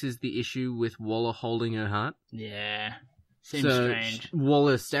fixes the issue with Waller holding her heart. Yeah. Seems strange.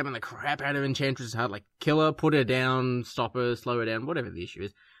 Waller stabbing the crap out of Enchantress's heart, like, kill her, put her down, stop her, slow her down, whatever the issue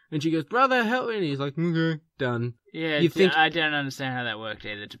is. And she goes, brother, help me. And he's like, okay, done. Yeah, I don't understand how that worked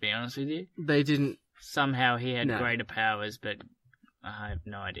either, to be honest with you. They didn't... Somehow he had greater powers, but I have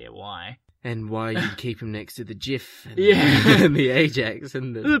no idea why. And why you'd keep him next to the Jif and, and the Ajax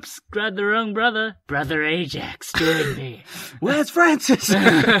and the... Oops, grabbed the wrong brother. Brother Ajax, join me. Where's Francis?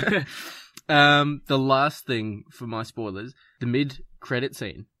 The last thing for my spoilers, the mid-credit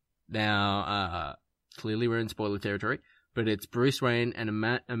scene. Now, clearly we're in spoiler territory, but it's Bruce Wayne and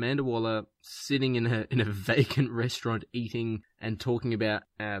Amanda Waller sitting in a vacant restaurant eating and talking about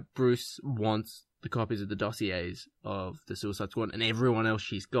Bruce wants the copies of the dossiers of the Suicide Squad and everyone else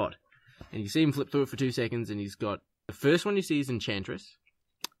she's got. And you see him flip through it for 2 seconds, and he's got... The first one you see is Enchantress.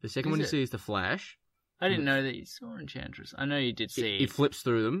 The second one you see is the Flash. I didn't know that you saw Enchantress. I know you did see... He flips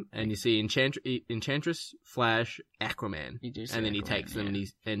through them, and you see Enchantress, Flash, Aquaman. You do see and then he Aquaman, takes them,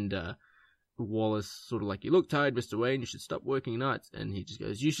 and Waller's sort of like, you look tired, Mr. Wayne, you should stop working nights. And he just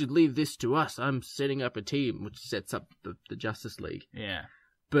goes, you should leave this to us. I'm setting up a team, which sets up the Justice League. Yeah.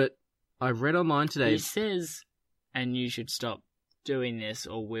 But I read online today... He says, and you should stop doing this,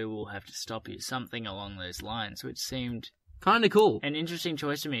 or we will have to stop you. Something along those lines, which seemed... kind of cool. An interesting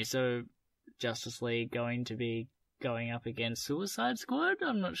choice to me. So, Justice League going to be going up against Suicide Squad?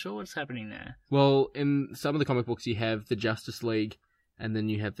 I'm not sure what's happening there. Well, in some of the comic books, you have the Justice League, and then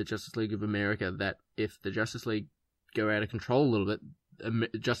you have the Justice League of America, that if the Justice League go out of control a little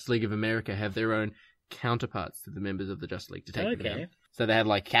bit, Justice League of America have their own counterparts to the members of the Justice League to take them down. So they had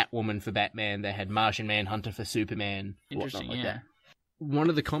like Catwoman for Batman, they had Martian Manhunter for Superman, interesting, whatnot like yeah. that. One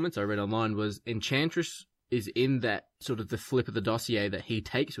of the comments I read online was Enchantress is in that sort of the flip of the dossier that he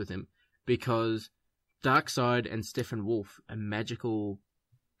takes with him because Darkseid and Steppenwolf are magical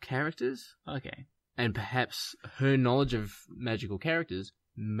characters. Okay. And perhaps her knowledge of magical characters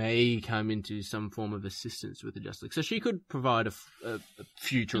may come into some form of assistance with the Justice League. So she could provide a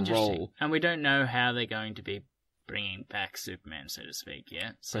future role. And we don't know how they're going to be bringing back Superman, so to speak,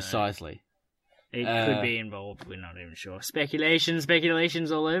 yet. So precisely. It could be involved, we're not even sure.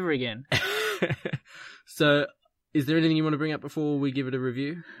 Speculations all over again. So, is there anything you want to bring up before we give it a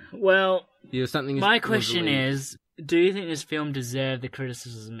review? Well, something my question is, do you think this film deserved the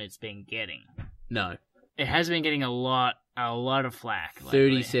criticism it's been getting? No. It has been getting a lot of flack.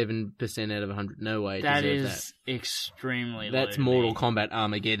 37% out of 100. No way. That is extremely low. That's Mortal Kombat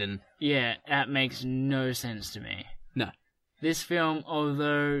Armageddon. Yeah, that makes no sense to me. No. This film,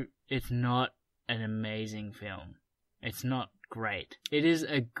 although it's not an amazing film, it's not great. It is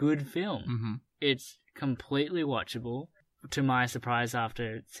a good film. Mm-hmm. It's completely watchable. To my surprise,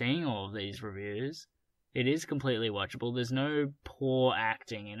 after seeing all of these reviews, it is completely watchable. There's no poor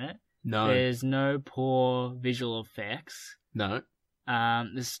acting in it. No. There's no poor visual effects. No.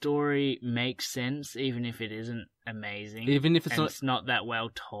 The story makes sense, even if it isn't amazing. Even if it's not that well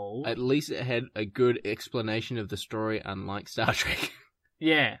told. At least it had a good explanation of the story, unlike Star Trek.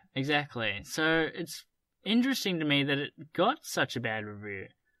 Yeah, exactly. So it's interesting to me that it got such a bad review.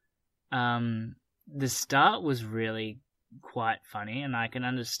 The start was really quite funny, and I can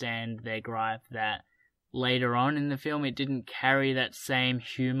understand their gripe that later on in the film it didn't carry that same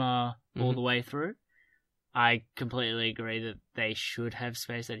humour all the way through. I completely agree that they should have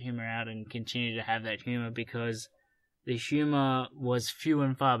spaced that humour out and continue to have that humour, because the humour was few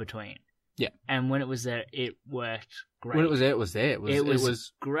and far between. Yeah. And when it was there, it worked great. When it was there, it was there. It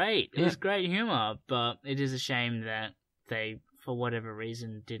was great. Yeah. It was great humour, but it is a shame that they, for whatever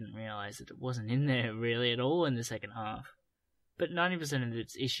reason, didn't realise that it wasn't in there really at all in the second half. But 90% of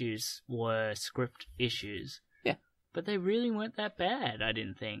its issues were script issues. Yeah. But they really weren't that bad, I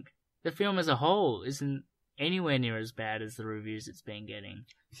didn't think. The film as a whole isn't anywhere near as bad as the reviews it's been getting.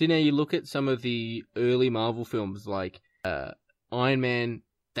 See, now you look at some of the early Marvel films, like Iron Man.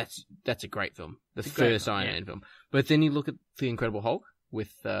 That's a great film. The first Iron Man film. But then you look at The Incredible Hulk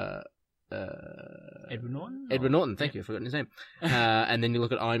with Edward Norton? Edward Norton, thank you, I've forgotten his name. And then you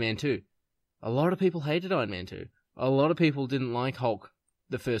look at Iron Man 2. A lot of people hated Iron Man 2. A lot of people didn't like Hulk,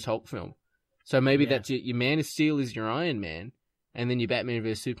 the first Hulk film. So maybe that's your Man of Steel is your Iron Man, and then your Batman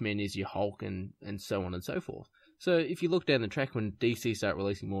vs Superman is your Hulk, and so on and so forth. So if you look down the track when DC start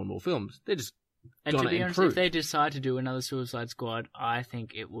releasing more and more films, they're just and gonna to be honest, improve. if they decide to do another Suicide Squad, I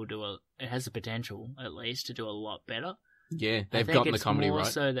think it will it has the potential, at least, to do a lot better. Yeah, they've gotten the comedy right.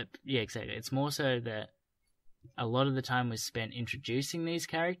 Exactly. It's more so that a lot of the time was spent introducing these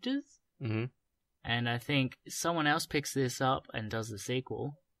characters, and I think someone else picks this up and does the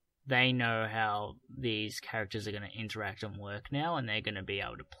sequel. They know how these characters are going to interact and work now, and they're going to be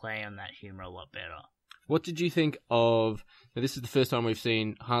able to play on that humour a lot better. What did you think of... Now, this is the first time we've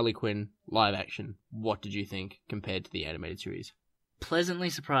seen Harley Quinn live action. What did you think compared to the animated series? Pleasantly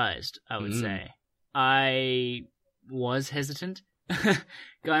surprised, I would say. I was hesitant.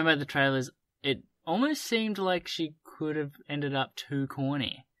 Going by the trailers, it almost seemed like she could have ended up too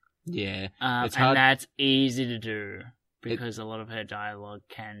corny. Yeah. It's hard. And that's easy to do, because a lot of her dialogue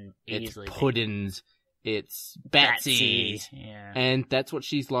can easily It's Puddins, it's Batsy. Yeah. And that's what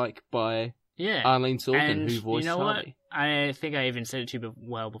she's like by... Yeah, Arlene Sorkin, who voiced Harley. I think I even said it to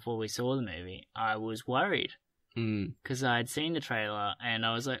you before we saw the movie. I was worried because I'd seen the trailer and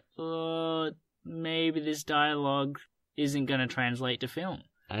I was like, oh, maybe this dialogue isn't going to translate to film.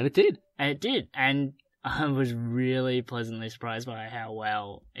 And it did. And I was really pleasantly surprised by how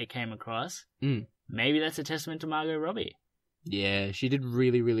well it came across. Maybe that's a testament to Margot Robbie. Yeah, she did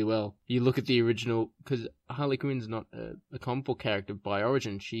really, really well. You look at the original, because Harley Quinn's not a comic book character by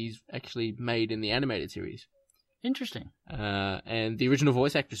origin. She's actually made in the animated series. Interesting. And the original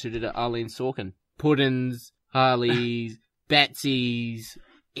voice actress who did it, Arlene Sorkin. Puddins, Harleys, Batsy's,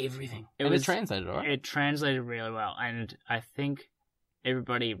 everything. It translated all right. It translated really well, and I think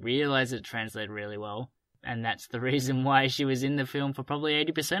everybody realised it translated really well. And that's the reason why she was in the film for probably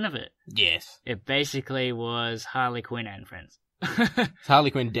 80% of it. Yes. It basically was Harley Quinn and Friends. It's Harley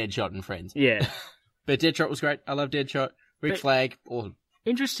Quinn, Deadshot, and Friends. Yeah. But Deadshot was great. I love Deadshot. Rick Flag, awesome.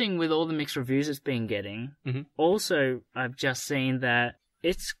 Interesting with all the mixed reviews it's been getting. Also, I've just seen that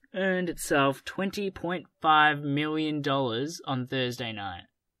it's earned itself $20.5 million on Thursday night.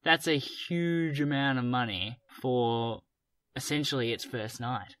 That's a huge amount of money for essentially its first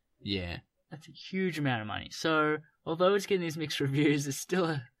night. Yeah. That's a huge amount of money. So, although it's getting these mixed reviews, there's still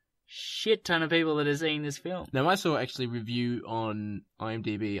a shit ton of people that are seeing this film. Now, I saw actually a review on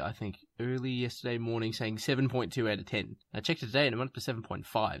IMDb, I think, early yesterday morning saying 7.2 out of 10. I checked it today and it went up to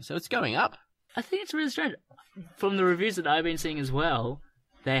 7.5, so it's going up. I think it's really strange. From the reviews that I've been seeing as well,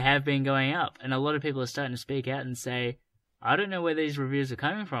 they have been going up. And a lot of people are starting to speak out and say, I don't know where these reviews are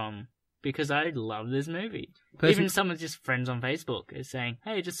coming from, because I love this movie. Even some of just friends on Facebook are saying,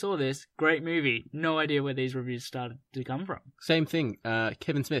 hey, just saw this, great movie, no idea where these reviews started to come from. Same thing,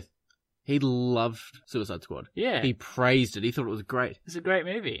 Kevin Smith. He loved Suicide Squad. Yeah. He praised it, he thought it was great. It's a great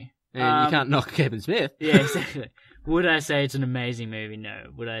movie. And you can't knock Kevin Smith. Yeah, exactly. Would I say it's an amazing movie? No.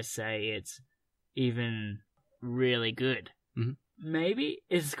 Would I say it's even really good? Maybe.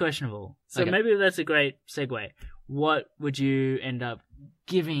 It's questionable. So maybe that's a great segue. What would you end up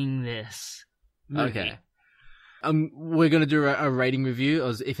giving this movie? Okay. We're going to do a rating review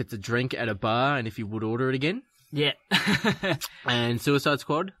of if it's a drink at a bar and if you would order it again. Yeah. And Suicide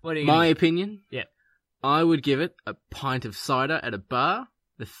Squad. What are you My opinion. Yeah. I would give it a pint of cider at a bar,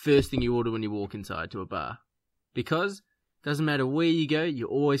 the first thing you order when you walk inside to a bar. Because it doesn't matter where you go, you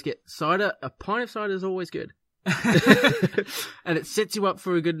always get cider. A pint of cider is always good. And it sets you up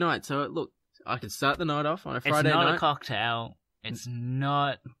for a good night. So, look, I could start the night off on a Friday night. It's not a cocktail. It's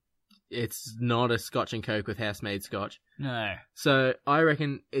not a Scotch and Coke with house-made Scotch. No. So I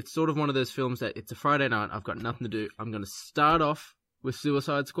reckon it's sort of one of those films that it's a Friday night, I've got nothing to do. I'm going to start off with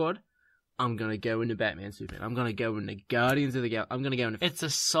Suicide Squad. I'm going to go into Batman Superman. I'm going to go into Guardians of the Galaxy. I'm going to go into... It's a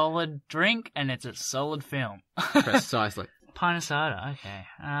solid drink and it's a solid film. Precisely. Pint of cider, okay.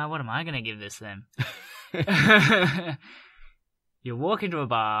 What am I going to give this then? You walk into a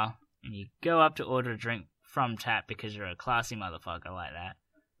bar and you go up to order a drink from tap because you're a classy motherfucker like that.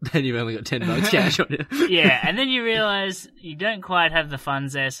 Then you've only got $10 cash on you. Yeah, and then you realise you don't quite have the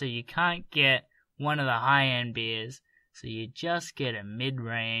funds there, so you can't get one of the high-end beers, so you just get a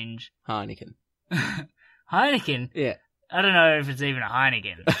mid-range... Heineken. Heineken? Yeah. I don't know if it's even a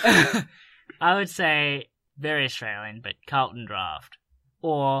Heineken. I would say very Australian, but Carlton Draft.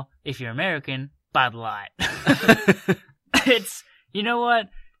 Or, if you're American, Bud Light. It's, you know what?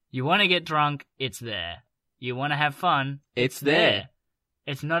 You want to get drunk, it's there. You want to have fun, it's there.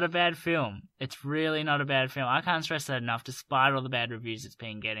 It's not a bad film. It's really not a bad film. I can't stress that enough, despite all the bad reviews it's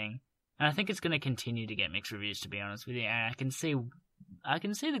been getting. And I think it's going to continue to get mixed reviews, to be honest with you. And I can see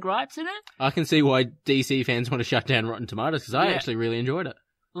the gripes in it. I can see why DC fans want to shut down Rotten Tomatoes, because I actually really enjoyed it.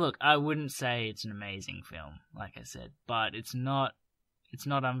 Look, I wouldn't say it's an amazing film, like I said, but it's not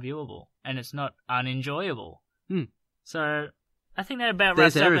unviewable, and it's not unenjoyable. So... I think that about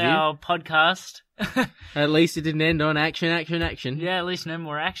wraps up our podcast. At least it didn't end on action. Yeah, at least no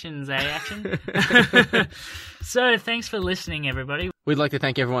more actions, action. So, thanks for listening, everybody. We'd like to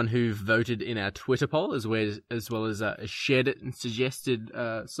thank everyone who voted in our Twitter poll, as well as shared it and suggested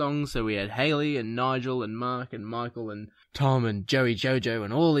songs. So we had Haley and Nigel and Mark and Michael and Tom and Joey Jojo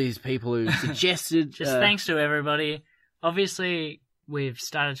and all these people who suggested... Just thanks to everybody. Obviously... We've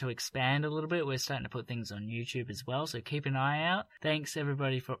started to expand a little bit. We're starting to put things on YouTube as well, so keep an eye out. Thanks,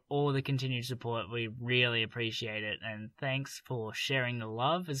 everybody, for all the continued support. We really appreciate it, and thanks for sharing the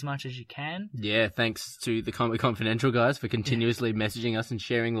love as much as you can. Yeah, thanks to the Comic Confidential guys for continuously messaging us and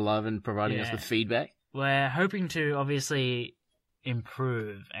sharing the love and providing us with feedback. We're hoping to, obviously,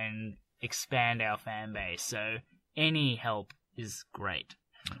 improve and expand our fan base, so any help is great.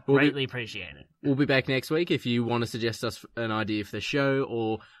 Greatly appreciated. We'll be back next week. If you want to suggest us an idea for the show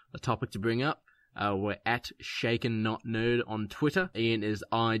or a topic to bring up, we're at Shaken Not Nerd on Twitter. Ian is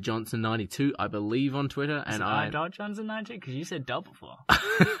iJohnson92, I believe, on Twitter. And iJohnson92? Because you said dot before. I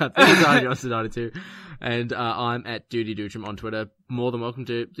think it's iJohnson92. And I'm at Duty Dutram on Twitter. More than welcome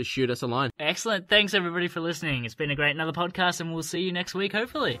to shoot us a line. Excellent. Thanks, everybody, for listening. It's been a great another podcast, and we'll see you next week,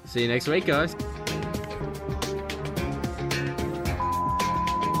 hopefully. See you next week, guys.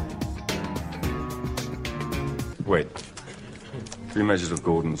 Wait. 3 measures of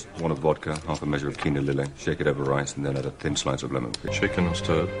Gordon's, 1 of vodka, half a measure of quinoa lily. Shake it over rice and then add a thin slice of lemon. Chicken or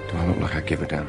stirred? Do I look like I give a damn?